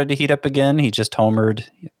 who started to heat up again. He just homered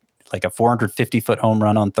like a 450-foot home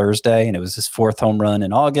run on Thursday, and it was his 4th home run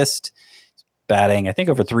in August. He's batting, I think,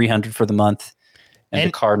 over 300 for the month. And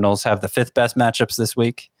the Cardinals have the 5th best matchups this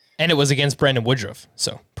week. And it was against Brandon Woodruff,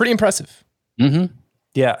 so pretty impressive. Mm-hmm.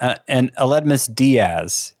 Yeah, and Aledmus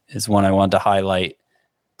Diaz is one I wanted to highlight.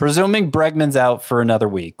 Presuming Bregman's out for another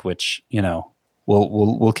week, which we'll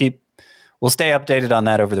stay updated on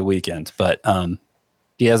that over the weekend. But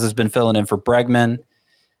Diaz has been filling in for Bregman.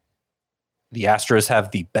 The Astros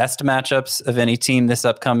have the best matchups of any team this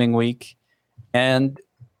upcoming week, and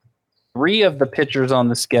 3 of the pitchers on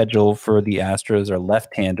the schedule for the Astros are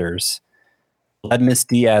left-handers. Aledmus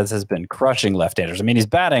Diaz has been crushing left-handers. I mean, he's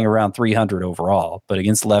batting around 300 overall, but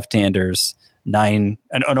against left-handers, an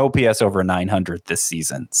OPS over 900 this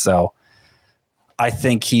season. So I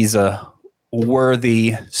think he's a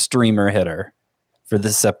worthy streamer hitter for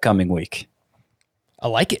this upcoming week. I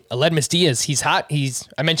like it. Aledmus Diaz, he's hot.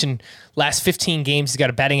 I mentioned last 15 games, he's got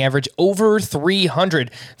a batting average over 300.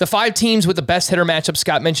 The 5 teams with the best hitter matchup,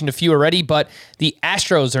 Scott mentioned a few already, but the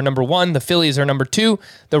Astros are number 1, the Phillies are number 2,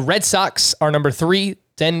 the Red Sox are number 3,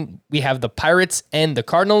 then we have the Pirates and the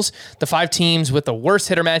Cardinals. The 5 teams with the worst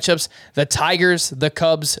hitter matchups, the Tigers, the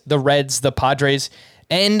Cubs, the Reds, the Padres,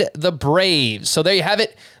 and the Braves. So there you have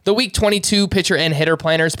it. The Week 22 pitcher and hitter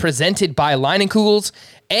planners presented by Leinenkugels,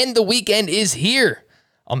 and the weekend is here.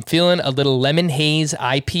 I'm feeling a little Lemon Haze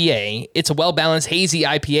IPA. It's a well-balanced hazy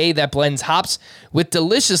IPA that blends hops with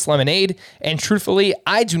delicious lemonade. And truthfully,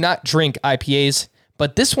 I do not drink IPAs,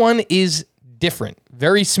 but this one is different.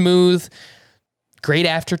 Very smooth, great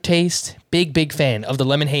aftertaste. Big fan of the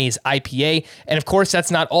Lemon Haze IPA. And of course,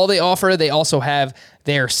 that's not all they offer. They also have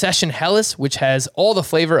their Session Helles, which has all the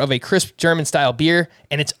flavor of a crisp German-style beer,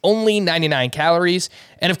 and it's only 99 calories.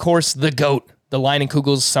 And of course, the GOAT, the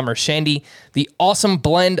Leinenkugels Summer Shandy, the awesome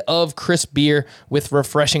blend of crisp beer with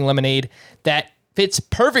refreshing lemonade that fits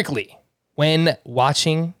perfectly when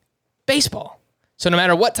watching baseball. So no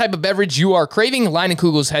matter what type of beverage you are craving,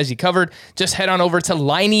 Leinenkugels has you covered. Just head on over to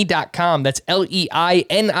Leiny.com. That's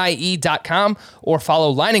LEINIE.com, or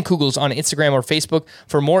follow Leinenkugels on Instagram or Facebook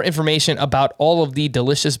for more information about all of the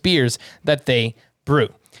delicious beers that they brew.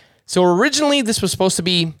 So originally this was supposed to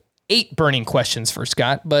be 8 burning questions for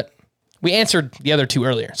Scott, but we answered the other 2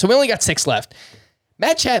 earlier, so we only got 6 left.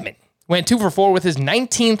 Matt Chapman went 2 for 4 with his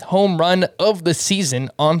 19th home run of the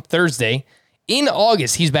season on Thursday. In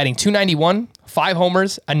August, he's batting .291, 5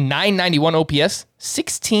 homers, a .991 OPS,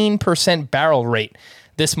 16% barrel rate.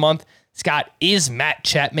 This month, Scott, is Matt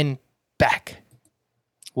Chapman back?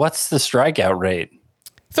 What's the strikeout rate?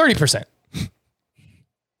 30%.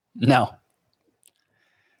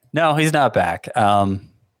 No, he's not back.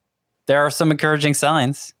 There are some encouraging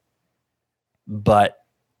signs, but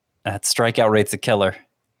that strikeout rate's a killer.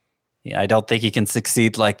 Yeah, I don't think he can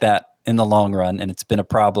succeed like that in the long run, and it's been a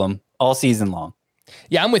problem all season long.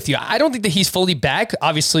 Yeah, I'm with you. I don't think that he's fully back.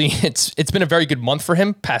 Obviously, it's been a very good month for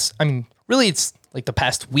him. Really, it's like the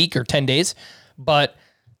past week or 10 days, but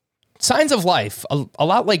signs of life. A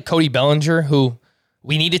lot like Cody Bellinger, who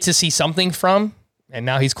we needed to see something from, and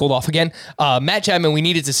now he's cooled off again. Matt Chapman, we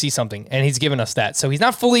needed to see something, and he's given us that. So he's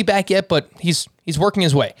not fully back yet, but he's working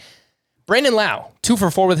his way. Brandon Lau, 2 for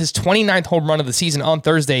 4 with his 29th home run of the season on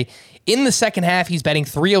Thursday. In the second half, he's batting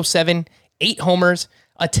 .307, 8 homers,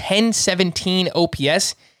 a .1017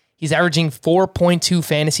 OPS. He's averaging 4.2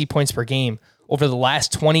 fantasy points per game over the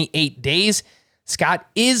last 28 days. Scott,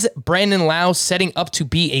 is Brandon Lau setting up to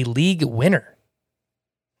be a league winner?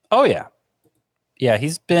 Oh yeah. Yeah,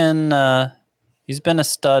 he's been a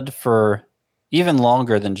stud for even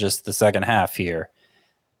longer than just the second half here.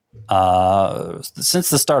 Since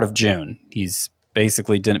the start of June, he's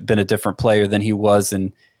basically been a different player than he was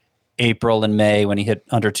in April and May when he hit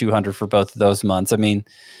under 200 for both of those months. I mean,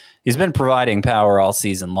 he's been providing power all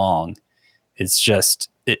season long. It's just,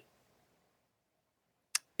 the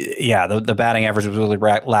batting average was really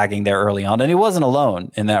lagging there early on, and he wasn't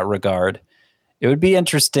alone in that regard. It would be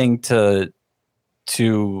interesting to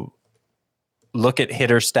look at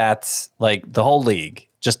hitter stats like the whole league,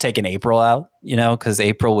 just taking April out, because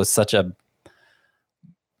April was such a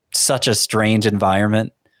strange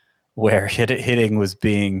environment where hitting was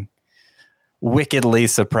being wickedly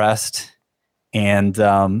suppressed. And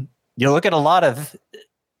you look at a lot of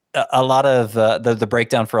the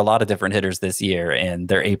breakdown for a lot of different hitters this year, and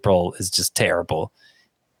their April is just terrible.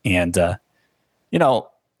 And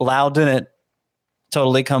Lau didn't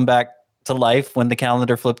totally come back to life when the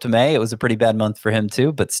calendar flipped to May. It was a pretty bad month for him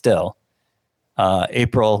too, but still,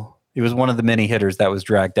 April, he was one of the many hitters that was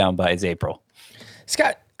dragged down by his April.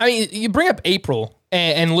 Scott, I mean, you bring up April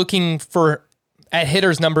and looking at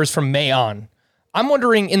hitters numbers from May on. I'm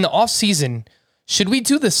wondering, in the offseason, should we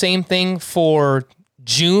do the same thing for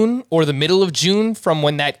June or the middle of June from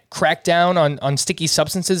when that crackdown on sticky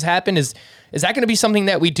substances happened? Is that going to be something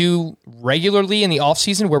that we do regularly in the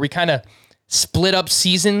offseason, where we kind of split up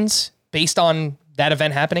seasons based on that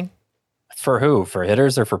event happening? For who? For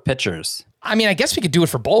hitters or for pitchers? I mean, I guess we could do it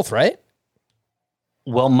for both, right?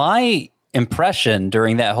 Well, my impression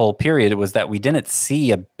during that whole period was that we didn't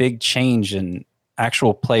see a big change in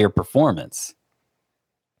actual player performance.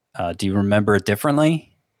 Do you remember it differently?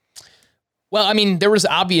 Well, I mean, there was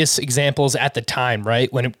obvious examples at the time,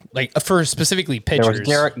 right? When for specifically pitchers.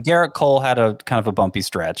 There was Garrett Cole had a kind of a bumpy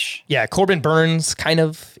stretch. Yeah, Corbin Burns kind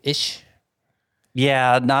of ish.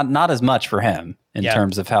 Yeah, not as much for him in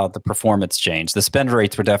terms of how the performance changed. The spin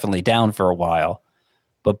rates were definitely down for a while,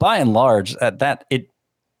 but by and large,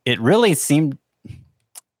 it really seemed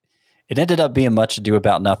it ended up being much ado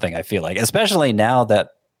about nothing. I feel like, especially now that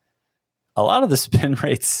a lot of the spin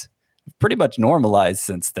rates pretty much normalized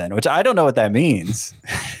since then, which I don't know what that means.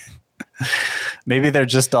 Maybe they're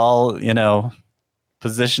just all,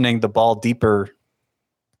 positioning the ball deeper,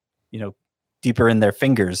 deeper in their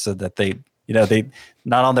fingers so that they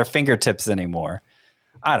not on their fingertips anymore.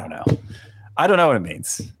 I don't know. I don't know what it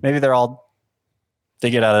means. Maybe they're all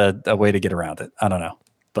figured out a way to get around it. I don't know.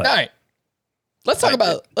 But all right. Let's talk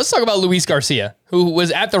about Luis Garcia, who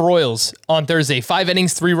was at the Royals on Thursday. 5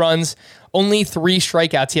 innings, 3 runs, only 3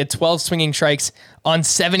 strikeouts. He had 12 swinging strikes on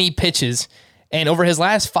 70 pitches. And over his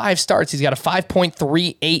last 5 starts, he's got a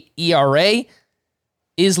 5.38 ERA.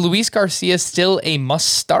 Is Luis Garcia still a must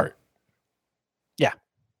start? Yeah,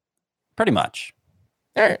 pretty much.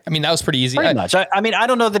 All right. I mean, that was pretty easy. Pretty much. I mean, I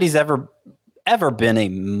don't know that he's ever been a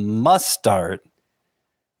must start.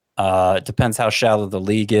 It depends how shallow the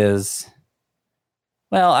league is.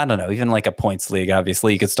 Well, I don't know. Even like a points league,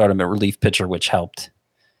 obviously, you could start him at relief pitcher, which helped.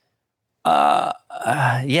 I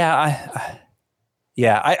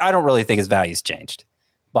don't really think his value's changed.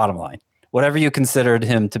 Bottom line, whatever you considered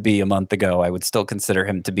him to be a month ago, I would still consider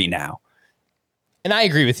him to be now. And I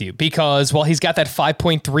agree with you because while he's got that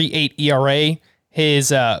 5.38 ERA,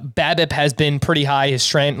 his BABIP has been pretty high. His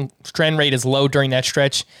strand rate is low during that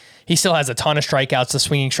stretch. He still has a ton of strikeouts. The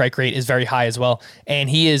swinging strike rate is very high as well. And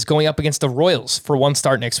he is going up against the Royals for one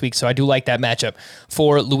start next week. So I do like that matchup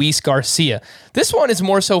for Luis Garcia. This one is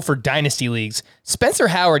more so for dynasty leagues. Spencer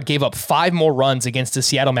Howard gave up 5 more runs against the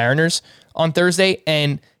Seattle Mariners on Thursday.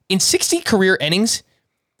 And in 60 career innings,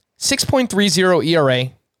 6.30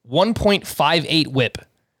 ERA, 1.58 whip.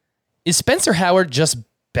 Is Spencer Howard just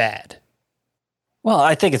bad? Well,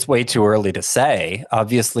 I think it's way too early to say.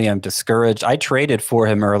 Obviously, I'm discouraged. I traded for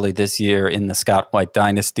him early this year in the Scott White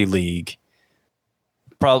Dynasty League.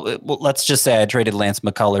 Let's just say I traded Lance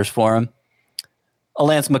McCullers for him. A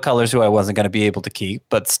Lance McCullers who I wasn't going to be able to keep,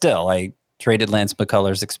 but still, I traded Lance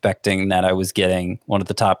McCullers expecting that I was getting one of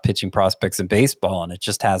the top pitching prospects in baseball, and it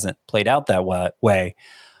just hasn't played out that way.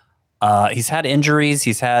 He's had injuries.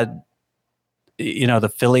 He's had,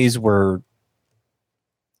 the Phillies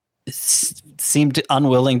seemed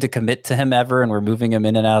unwilling to commit to him ever, and we're moving him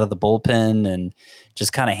in and out of the bullpen and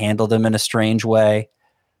just kind of handled him in a strange way.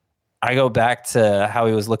 I go back to how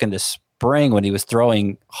he was looking this spring when he was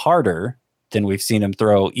throwing harder than we've seen him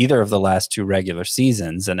throw either of the last 2 regular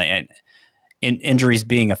seasons, and injuries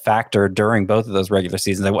being a factor during both of those regular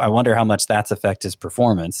seasons. I wonder how much that's affected his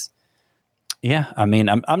performance. Yeah, I mean,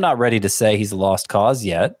 I'm not ready to say he's a lost cause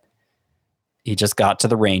yet. He just got to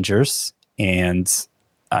the Rangers, and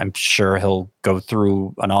I'm sure he'll go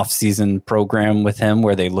through an off-season program with him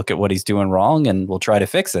where they look at what he's doing wrong and we'll try to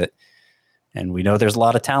fix it. And we know there's a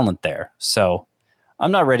lot of talent there. So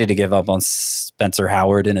I'm not ready to give up on Spencer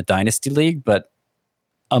Howard in a dynasty league, but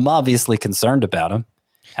I'm obviously concerned about him.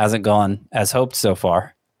 Hasn't gone as hoped so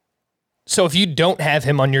far. So if you don't have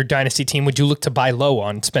him on your dynasty team, would you look to buy low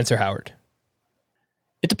on Spencer Howard?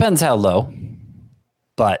 It depends how low.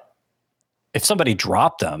 But if somebody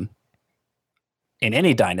dropped him, in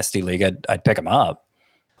any dynasty league, I'd pick him up.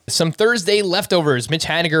 Some Thursday leftovers. Mitch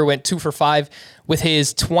Haniger went 2 for 5 with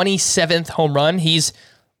his 27th home run. He's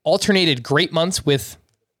alternated great months with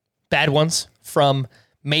bad ones from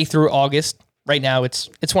May through August. Right now, it's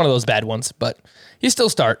one of those bad ones, but you still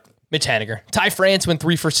start Mitch Haniger. Ty France went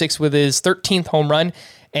 3 for 6 with his 13th home run,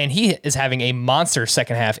 and he is having a monster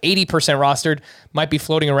second half. 80% rostered, might be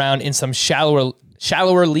floating around in some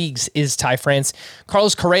shallower leagues is Ty France.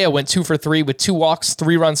 Carlos Correa went 2 for 3 with 2 walks,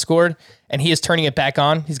 3 runs scored, and he is turning it back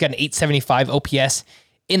on. He's got an 875 OPS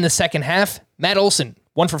in the second half. Matt Olson,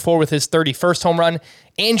 1 for 4 with his 31st home run.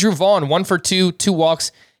 Andrew Vaughn, 1 for 2, 2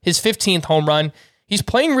 walks, his 15th home run. He's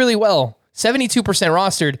playing really well, 72%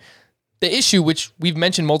 rostered. The issue, which we've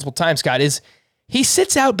mentioned multiple times, Scott, is he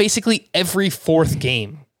sits out basically every 4th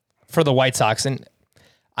game for the White Sox, and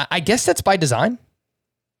I guess that's by design.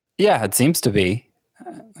 Yeah, it seems to be.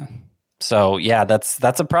 So yeah, that's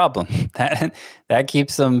a problem. That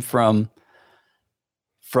keeps them from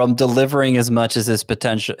from delivering as much as his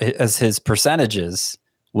potential as his percentages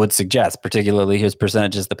would suggest, particularly his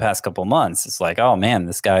percentages the past couple months. It's like, oh man,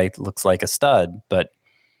 this guy looks like a stud, but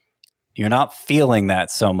you're not feeling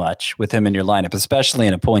that so much with him in your lineup, especially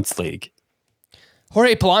in a points league.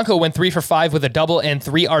 Jorge Polanco went 3 for 5 with a double and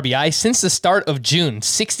 3 RBI since the start of June.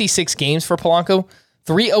 66 games for Polanco,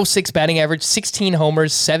 306 batting average, 16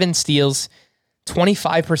 homers, 7 steals,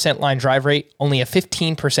 25% line drive rate, only a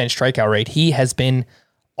 15% strikeout rate. He has been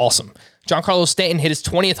awesome. Giancarlo Stanton hit his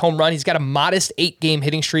 20th home run. He's got a modest 8-game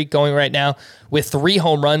hitting streak going right now with 3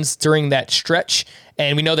 home runs during that stretch.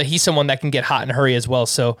 And we know that he's someone that can get hot in a hurry as well.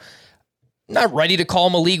 So not ready to call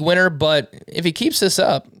him a league winner, but if he keeps this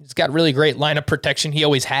up, he's got really great lineup protection. He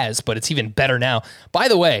always has, but it's even better now. By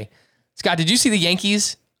the way, Scott, did you see the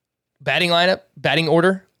Yankees batting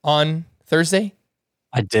order on Thursday?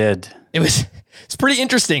 I did. It's pretty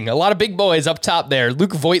interesting. A lot of big boys up top there.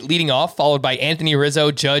 Luke Voit leading off, followed by Anthony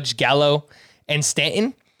Rizzo, Judge, Gallo, and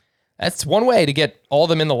Stanton. That's one way to get all of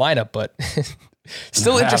them in the lineup, but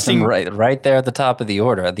still interesting. Right there at the top of the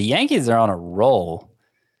order. The Yankees are on a roll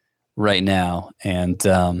right now, and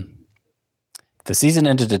if the season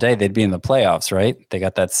ended today, they'd be in the playoffs, right? They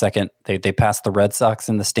got that second. They passed the Red Sox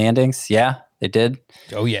in the standings. Yeah, they did.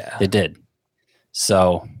 Oh yeah, they did.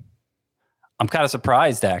 So I'm kind of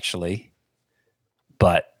surprised, actually.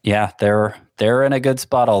 But yeah, they're in a good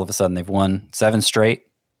spot all of a sudden. They've won 7 straight.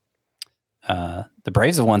 The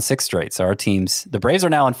Braves have won 6 straight. So the Braves are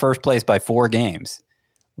now in first place by 4 games.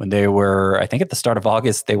 When they were, I think at the start of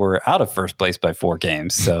August, they were out of first place by 4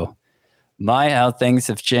 games. So how things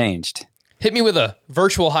have changed. Hit me with a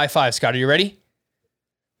virtual high five, Scott. Are you ready?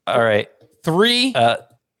 All right. 3.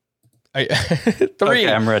 3.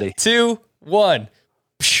 Okay, I'm ready. 2, 1.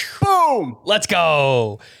 Boom! Let's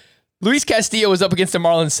go. Luis Castillo was up against the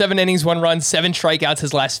Marlins, 7 innings, 1 run, 7 strikeouts.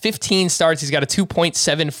 His last 15 starts, he's got a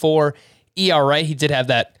 2.74 ERA. He did have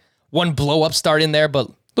that one blow-up start in there, but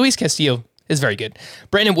Luis Castillo is very good.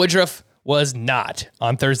 Brandon Woodruff was not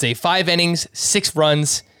on Thursday. 5 innings, 6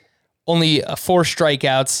 runs, only 4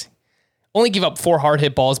 strikeouts. Only gave up 4 hard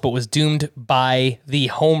hit balls, but was doomed by the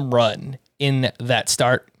home run in that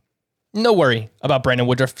start. No worry about Brandon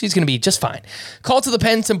Woodruff. He's going to be just fine. Call to the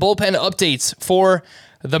pen, some bullpen updates for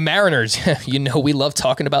the Mariners. You know we love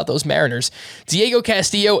talking about those Mariners. Diego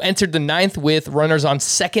Castillo entered the 9th with runners on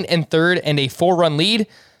 2nd and 3rd and a 4-run lead.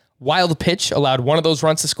 Wild pitch allowed one of those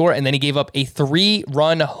runs to score, and then he gave up a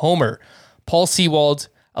 3-run homer. Paul Sewald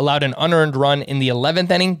allowed an unearned run in the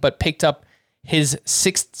 11th inning, but picked up his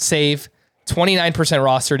 6th save. 29%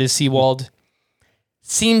 rostered is Sewald.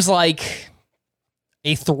 Seems like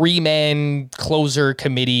a 3-man closer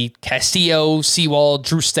committee. Castillo, Sewald,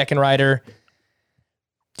 Drew Steckenrider.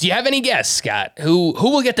 Do you have any guess, Scott? Who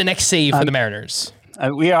will get the next save for the Mariners?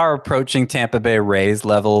 We are approaching Tampa Bay Rays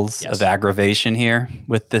levels of aggravation here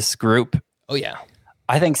with this group. Oh, yeah.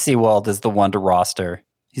 I think Sewald is the one to roster.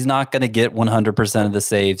 He's not going to get 100% of the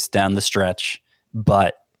saves down the stretch,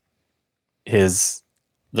 but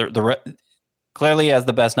clearly has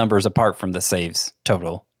the best numbers apart from the saves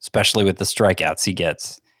total, especially with the strikeouts he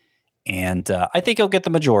gets. And I think he'll get the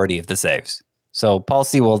majority of the saves. So Paul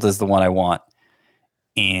Sewald is the one I want.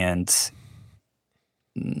 And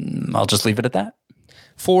I'll just leave it at that.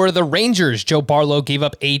 For the Rangers, Joe Barlow gave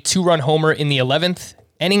up a 2-run homer in the 11th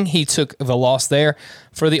inning. He took the loss there.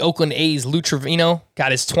 For the Oakland A's, Lou Trevino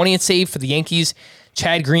got his 20th save. For the Yankees,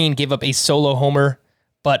 Chad Green gave up a solo homer,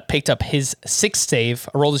 but picked up his 6th save.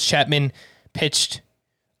 Aroldis Chapman pitched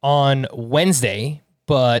on Wednesday,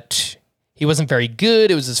 but he wasn't very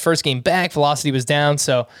good. It was his first game back. Velocity was down,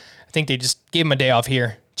 so I think they just gave him a day off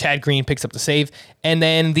here. Chad Green picks up the save. And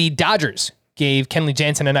then the Dodgers gave Kenley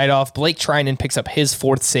Jansen a night off. Blake Trinan picks up his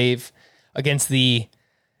 4th save against the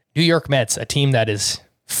New York Mets, a team that is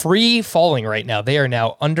free falling right now. They are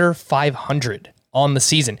now under 500 on the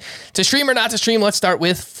season. To stream or not to stream, let's start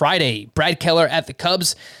with Friday. Brad Keller at the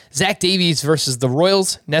Cubs. Zach Davies versus the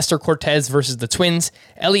Royals. Nestor Cortez versus the Twins.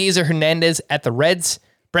 Eliezer Hernandez at the Reds.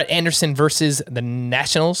 Brett Anderson versus the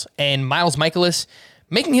Nationals. And Miles Michaelis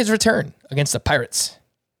making his return against the Pirates.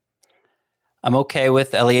 I'm okay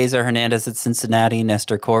with Eliezer Hernandez at Cincinnati,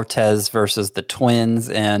 Nestor Cortez versus the Twins,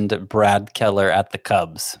 and Brad Keller at the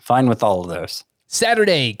Cubs. Fine with all of those.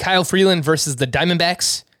 Saturday, Kyle Freeland versus the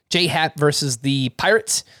Diamondbacks. Jay Happ versus the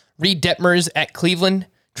Pirates. Reed Detmers at Cleveland.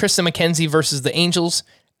 Tristan McKenzie versus the Angels.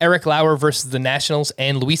 Eric Lauer versus the Nationals.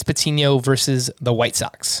 And Luis Patino versus the White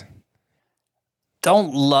Sox.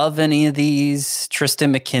 Don't love any of these.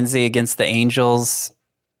 Tristan McKenzie against the Angels.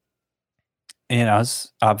 You know, it's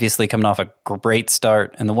obviously coming off a great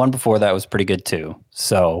start, and the one before that was pretty good too.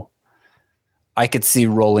 So I could see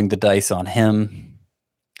rolling the dice on him.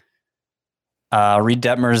 Reed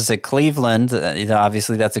Detmers at Cleveland.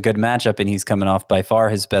 Obviously, that's a good matchup, and he's coming off by far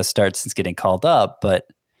his best start since getting called up. But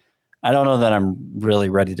I don't know that I'm really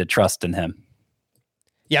ready to trust in him.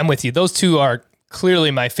 Yeah, I'm with you. Those two are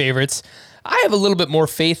clearly my favorites. I have a little bit more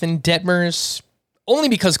faith in Detmers, only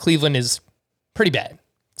because Cleveland is pretty bad.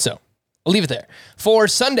 So I'll leave it there. For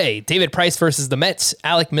Sunday, David Price versus the Mets,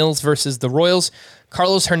 Alec Mills versus the Royals,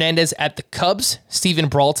 Carlos Hernandez at the Cubs, Steven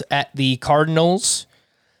Brault at the Cardinals.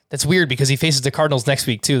 That's weird because he faces the Cardinals next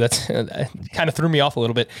week too. That kind of threw me off a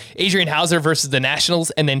little bit. Adrian Hauser versus the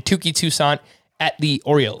Nationals, and then Touki Toussaint at the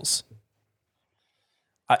Orioles.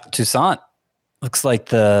 Toussaint looks like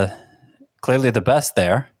clearly the best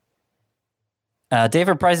there.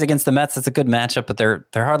 David Price against the Mets, that's a good matchup, but they're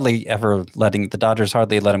hardly ever the Dodgers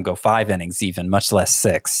hardly let him go 5 innings even, much less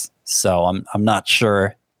 6. So I'm not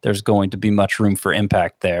sure there's going to be much room for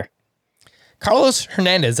impact there. Carlos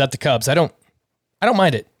Hernandez at the Cubs. I don't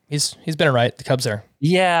mind it. He's been all right. The Cubs are.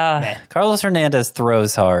 Yeah, Carlos Hernandez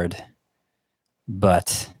throws hard,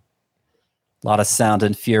 but a lot of sound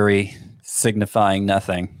and fury signifying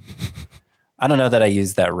nothing. I don't know that I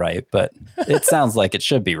used that right, but it sounds like it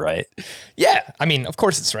should be right. Yeah, I mean, of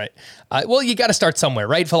course it's right. Well, you got to start somewhere,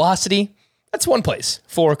 right? Velocity, that's one place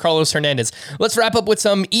for Carlos Hernandez. Let's wrap up with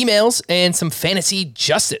some emails and some fantasy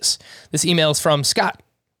justice. This email is from Scott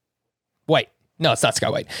White. No, it's not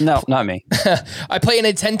Scott White. No, not me. I play in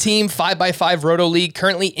a 10-team 5x5 Roto League,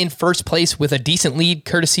 currently in first place with a decent lead,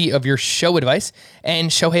 courtesy of your show advice and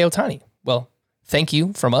Shohei Ohtani. Well, thank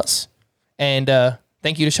you from us. And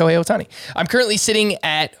thank you to Shohei Ohtani. I'm currently sitting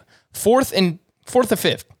at fourth or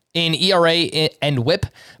fifth in ERA and WHIP,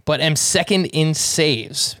 but am second in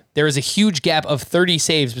saves. There is a huge gap of 30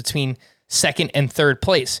 saves between second and third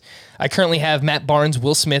place. I currently have Matt Barnes,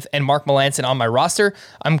 Will Smith, and Mark Melancon on my roster.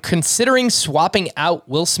 I'm considering swapping out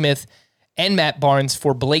Will Smith and Matt Barnes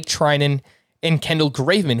for Blake Trinan and Kendall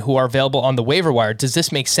Graveman, who are available on the waiver wire. Does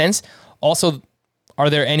this make sense? Also, are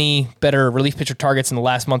there any better relief pitcher targets in the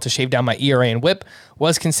last month to shave down my ERA and WHIP?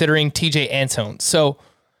 Was considering TJ Antone. So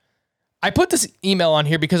I put this email on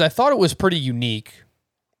here because I thought it was pretty unique.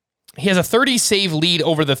 He has a 30 save lead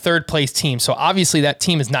over the third place team. So obviously that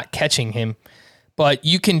team is not catching him, but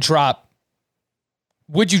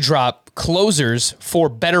would you drop closers for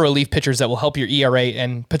better relief pitchers that will help your ERA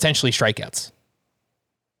and potentially strikeouts?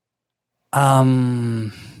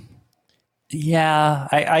 Yeah,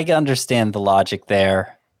 I understand the logic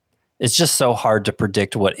there. It's just so hard to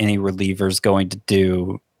predict what any reliever is going to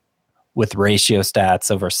do with ratio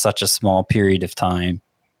stats over such a small period of time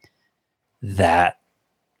that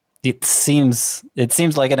it seems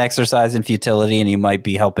like an exercise in futility, and you might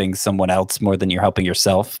be helping someone else more than you're helping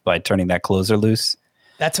yourself by turning that closer loose.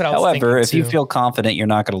 That's what I was thinking. However, if you too. feel confident you're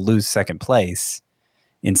not going to lose second place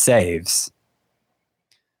in saves,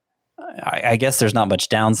 I guess there's not much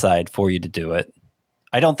downside for you to do it.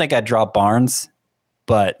 I don't think I'd drop Barnes,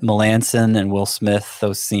 but Melancon and Will Smith,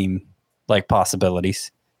 those seem like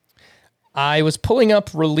possibilities. I was pulling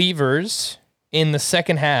up relievers in the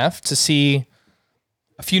second half to see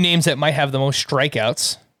a few names that might have the most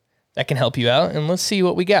strikeouts that can help you out, and let's see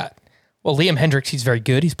what we got. Well, Liam Hendricks, he's very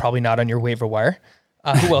good. He's probably not on your waiver wire.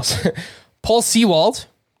 Who else? Paul Sewald.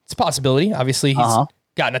 It's a possibility. Obviously, he's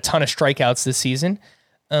gotten a ton of strikeouts this season.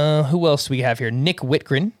 Who else do we have here? Nick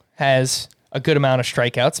Whitgren has a good amount of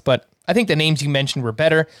strikeouts, but I think the names you mentioned were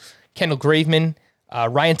better. Kendall Graveman,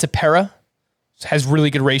 Ryan Tepera has really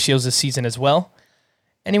good ratios this season as well.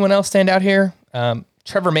 Anyone else stand out here?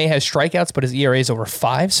 Trevor May has strikeouts, but his ERA is over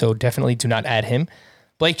 5, so definitely do not add him.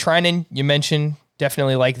 Blake Trinan, you mentioned,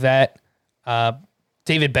 definitely like that.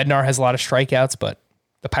 David Bednar has a lot of strikeouts, but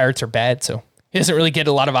the Pirates are bad, so he doesn't really get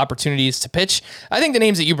a lot of opportunities to pitch. I think the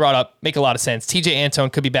names that you brought up make a lot of sense. TJ Antone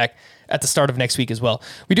could be back at the start of next week as well.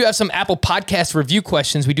 We do have some Apple Podcast review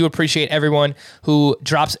questions. We do appreciate everyone who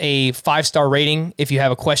drops a 5-star rating. If you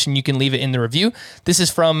have a question, you can leave it in the review. This is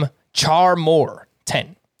from Char Moore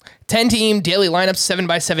 10. 10-team daily lineup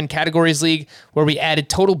 7x7 categories league where we added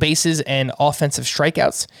total bases and offensive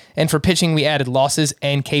strikeouts. And for pitching, we added losses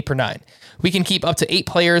and K per 9. We can keep up to 8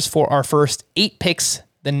 players for our first 8 picks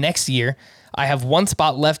the next year. I have 1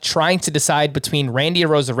 spot left trying to decide between Randy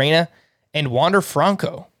Arozarena and Wander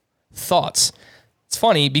Franco. Thoughts? It's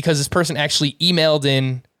funny because this person actually emailed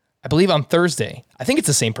in, I believe on Thursday. I think it's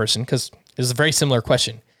the same person because it was a very similar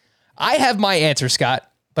question. I have my answer, Scott,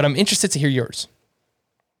 but I'm interested to hear yours.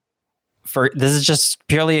 This is just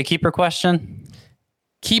purely a keeper question?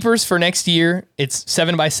 Keepers for next year, it's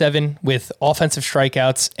 7x7 with offensive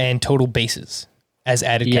strikeouts and total bases as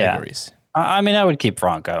added categories. I mean, I would keep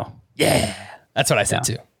Franco. Yeah, that's what I said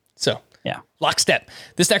too. So, yeah, lockstep.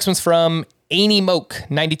 This next one's from Amy Moak,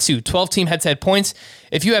 92, 12-team head-to-head points.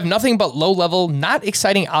 If you have nothing but low-level, not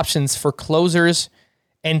exciting options for closers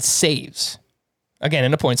and saves, again,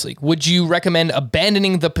 in a points league, would you recommend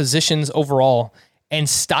abandoning the positions overall and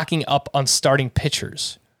stocking up on starting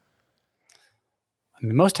pitchers? I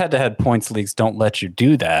mean, most head-to-head points leagues don't let you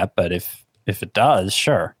do that, but if it does,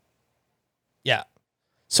 sure. Yeah.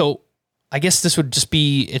 So I guess this would just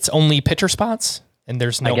be it's only pitcher spots, and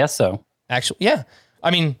there's no. I guess so. Actually, yeah. I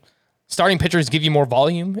mean, starting pitchers give you more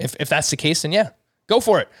volume. If that's the case, then yeah, go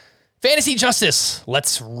for it. Fantasy Justice.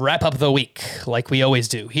 Let's wrap up the week like we always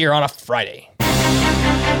do here on a Friday.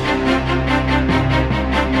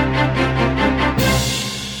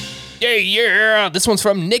 Yeah. This one's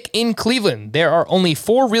from Nick in Cleveland. There are only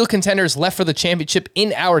 4 real contenders left for the championship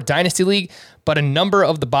in our Dynasty League, but a number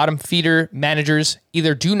of the bottom feeder managers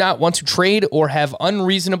either do not want to trade or have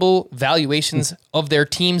unreasonable valuations of their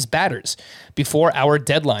team's batters before our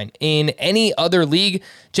deadline. In any other league,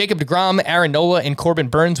 Jacob deGrom, Aaron Nola, and Corbin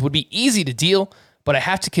Burns would be easy to deal, but I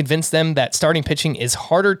have to convince them that starting pitching is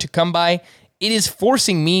harder to come by. It is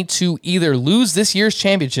forcing me to either lose this year's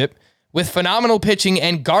championship with phenomenal pitching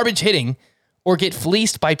and garbage hitting, or get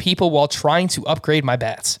fleeced by people while trying to upgrade my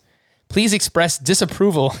bats. Please express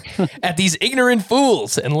disapproval at these ignorant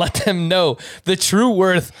fools and let them know the true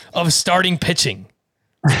worth of starting pitching.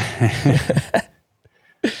 I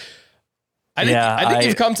think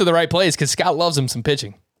you've come to the right place because Scott loves him some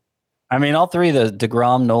pitching. I mean, all three, the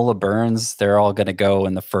deGrom, Nola, Burns, they're all going to go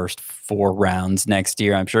in the first 4 rounds next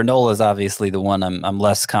year. I'm sure Nola's obviously the one I'm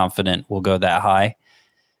less confident will go that high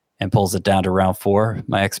and pulls it down to round 4,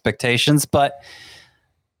 my expectations. But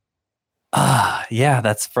yeah,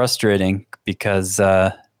 that's frustrating because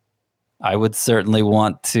I would certainly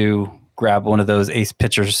want to grab one of those ace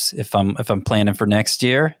pitchers if I'm planning for next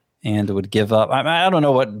year, and would give up. I don't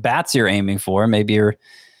know what bats you're aiming for. Maybe you're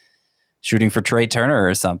shooting for Trey Turner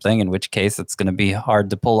or something, in which case it's going to be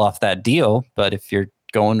hard to pull off that deal. But if you're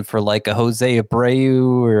going for like a Jose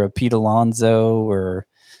Abreu or a Pete Alonso or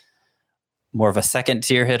more of a second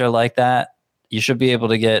tier hitter like that, you should be able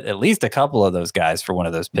to get at least a couple of those guys for one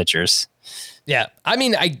of those pitchers. Yeah. I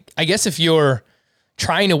mean, I guess if you're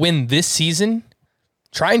trying to win this season,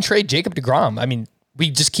 try and trade Jacob deGrom. I mean, we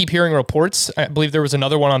just keep hearing reports. I believe there was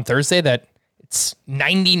another one on Thursday that it's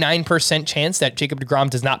 99% chance that Jacob deGrom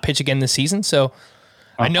does not pitch again this season. So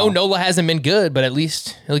I know Nola hasn't been good, but at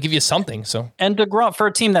least he'll give you something. So, and deGrom, for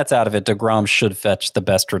a team that's out of it, deGrom should fetch the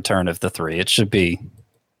best return of the 3. It should be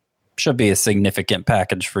a significant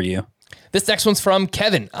package for you. This next one's from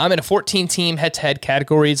Kevin. I'm in a 14-team head-to-head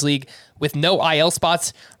categories league with no IL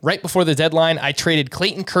spots. Right before the deadline, I traded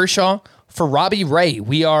Clayton Kershaw for Robbie Ray.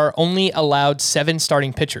 We are only allowed 7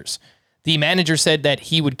 starting pitchers. The manager said that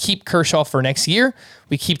he would keep Kershaw for next year.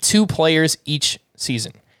 We keep 2 players each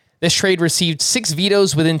season. This trade received 6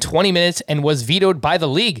 vetoes within 20 minutes and was vetoed by the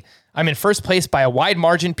league. I'm in first place by a wide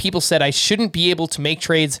margin. People said I shouldn't be able to make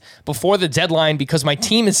trades before the deadline because my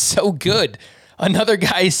team is so good. Another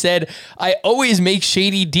guy said, I always make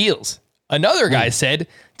shady deals. Another guy said,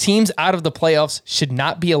 teams out of the playoffs should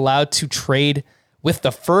not be allowed to trade with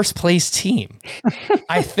the first place team.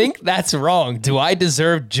 I think that's wrong. Do I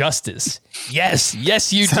deserve justice? Yes,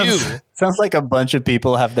 you do. Sounds like a bunch of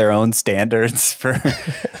people have their own standards for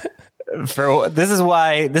this is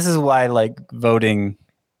why like voting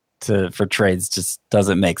for trades just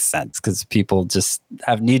doesn't make sense, because people just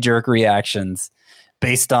have knee-jerk reactions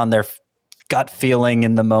based on their gut feeling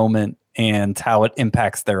in the moment and how it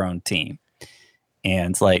impacts their own team.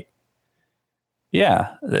 And it's like,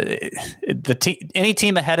 yeah, any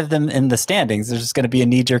team ahead of them in the standings, there's just going to be a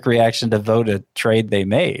knee-jerk reaction to vote a trade they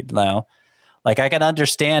made. Now, like, I can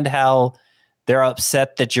understand how they're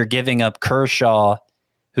upset that you're giving up Kershaw,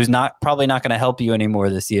 who's probably not going to help you anymore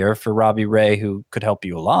this year, for Robbie Ray, who could help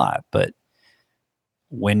you a lot. But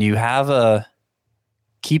when you have a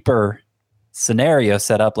keeper scenario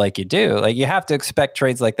set up like you do, like, you have to expect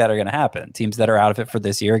trades like that are going to happen. Teams that are out of it for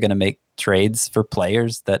this year are going to make trades for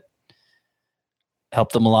players that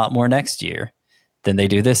help them a lot more next year than they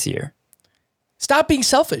do this year. Stop being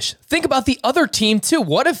selfish. Think about the other team too.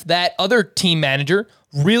 What if that other team manager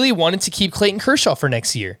really wanted to keep Clayton Kershaw for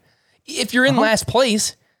next year? If you're in last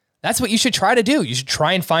place, that's what you should try to do. You should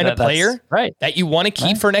try and find a player that you want to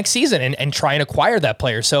keep for next season and try and acquire that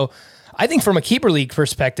player. So I think from a keeper league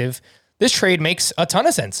perspective, this trade makes a ton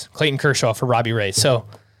of sense. Clayton Kershaw for Robbie Ray. So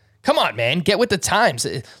come on, man, get with the times.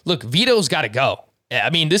 Look, veto's got to go. I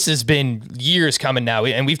mean, this has been years coming now,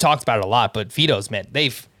 and we've talked about it a lot, but vetoes, man,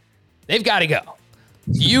 they've got to go.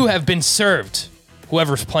 You have been served,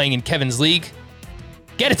 whoever's playing in Kevin's league.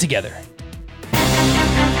 Get it together.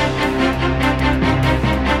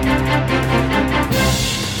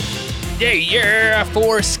 Yeah,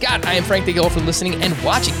 for Scott, I am Frank. Thank you all for listening and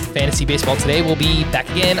watching Fantasy Baseball Today. We'll be back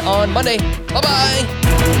again on Monday. Bye-bye.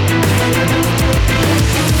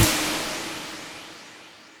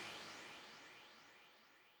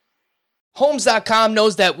 Homes.com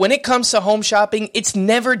knows that when it comes to home shopping, it's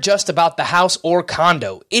never just about the house or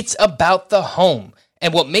condo. It's about the home.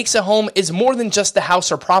 And what makes a home is more than just the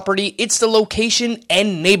house or property, it's the location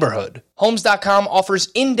and neighborhood. Homes.com offers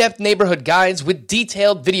in-depth neighborhood guides with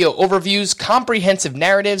detailed video overviews, comprehensive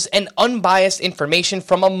narratives, and unbiased information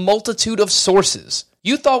from a multitude of sources.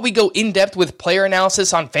 You thought we'd go in-depth with player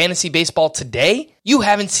analysis on Fantasy Baseball Today? You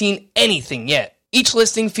haven't seen anything yet. Each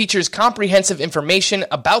listing features comprehensive information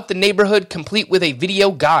about the neighborhood, complete with a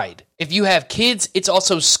video guide. If you have kids, it's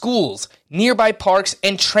also schools, nearby parks,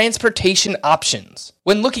 and transportation options.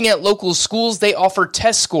 When looking at local schools, they offer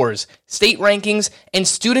test scores, state rankings, and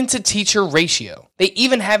student-to-teacher ratio. They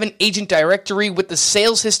even have an agent directory with the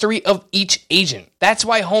sales history of each agent. That's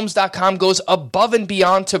why Homes.com goes above and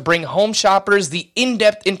beyond to bring home shoppers the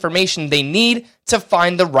in-depth information they need to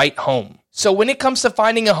find the right home. So when it comes to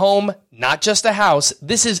finding a home, not just a house,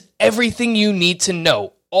 this is everything you need to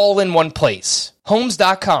know, all in one place.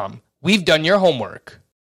 Homes.com. We've done your homework.